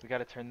 We got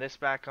to turn this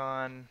back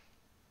on.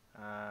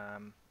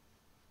 Um,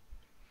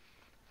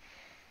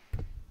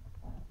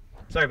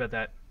 Sorry about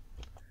that.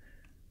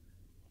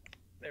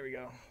 There we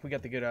go. We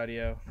got the good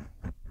audio.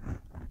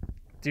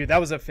 Dude, that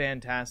was a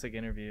fantastic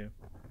interview.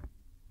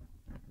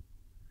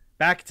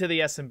 Back to the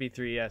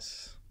SMB3,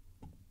 yes.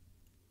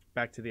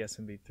 Back to the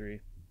SMB3.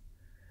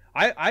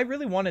 I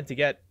really wanted to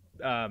get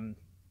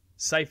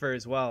Cypher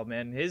as well,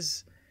 man.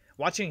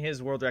 Watching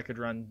his world record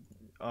run,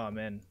 oh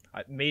man,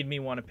 it made me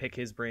want to pick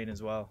his brain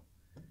as well.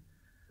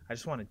 I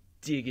just want to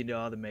dig into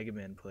all the Mega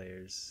Man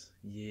players.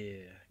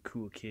 Yeah,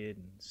 Cool Kid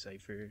and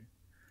Cypher.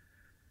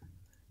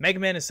 Mega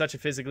Man is such a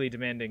physically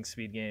demanding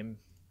speed game.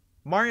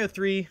 Mario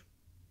 3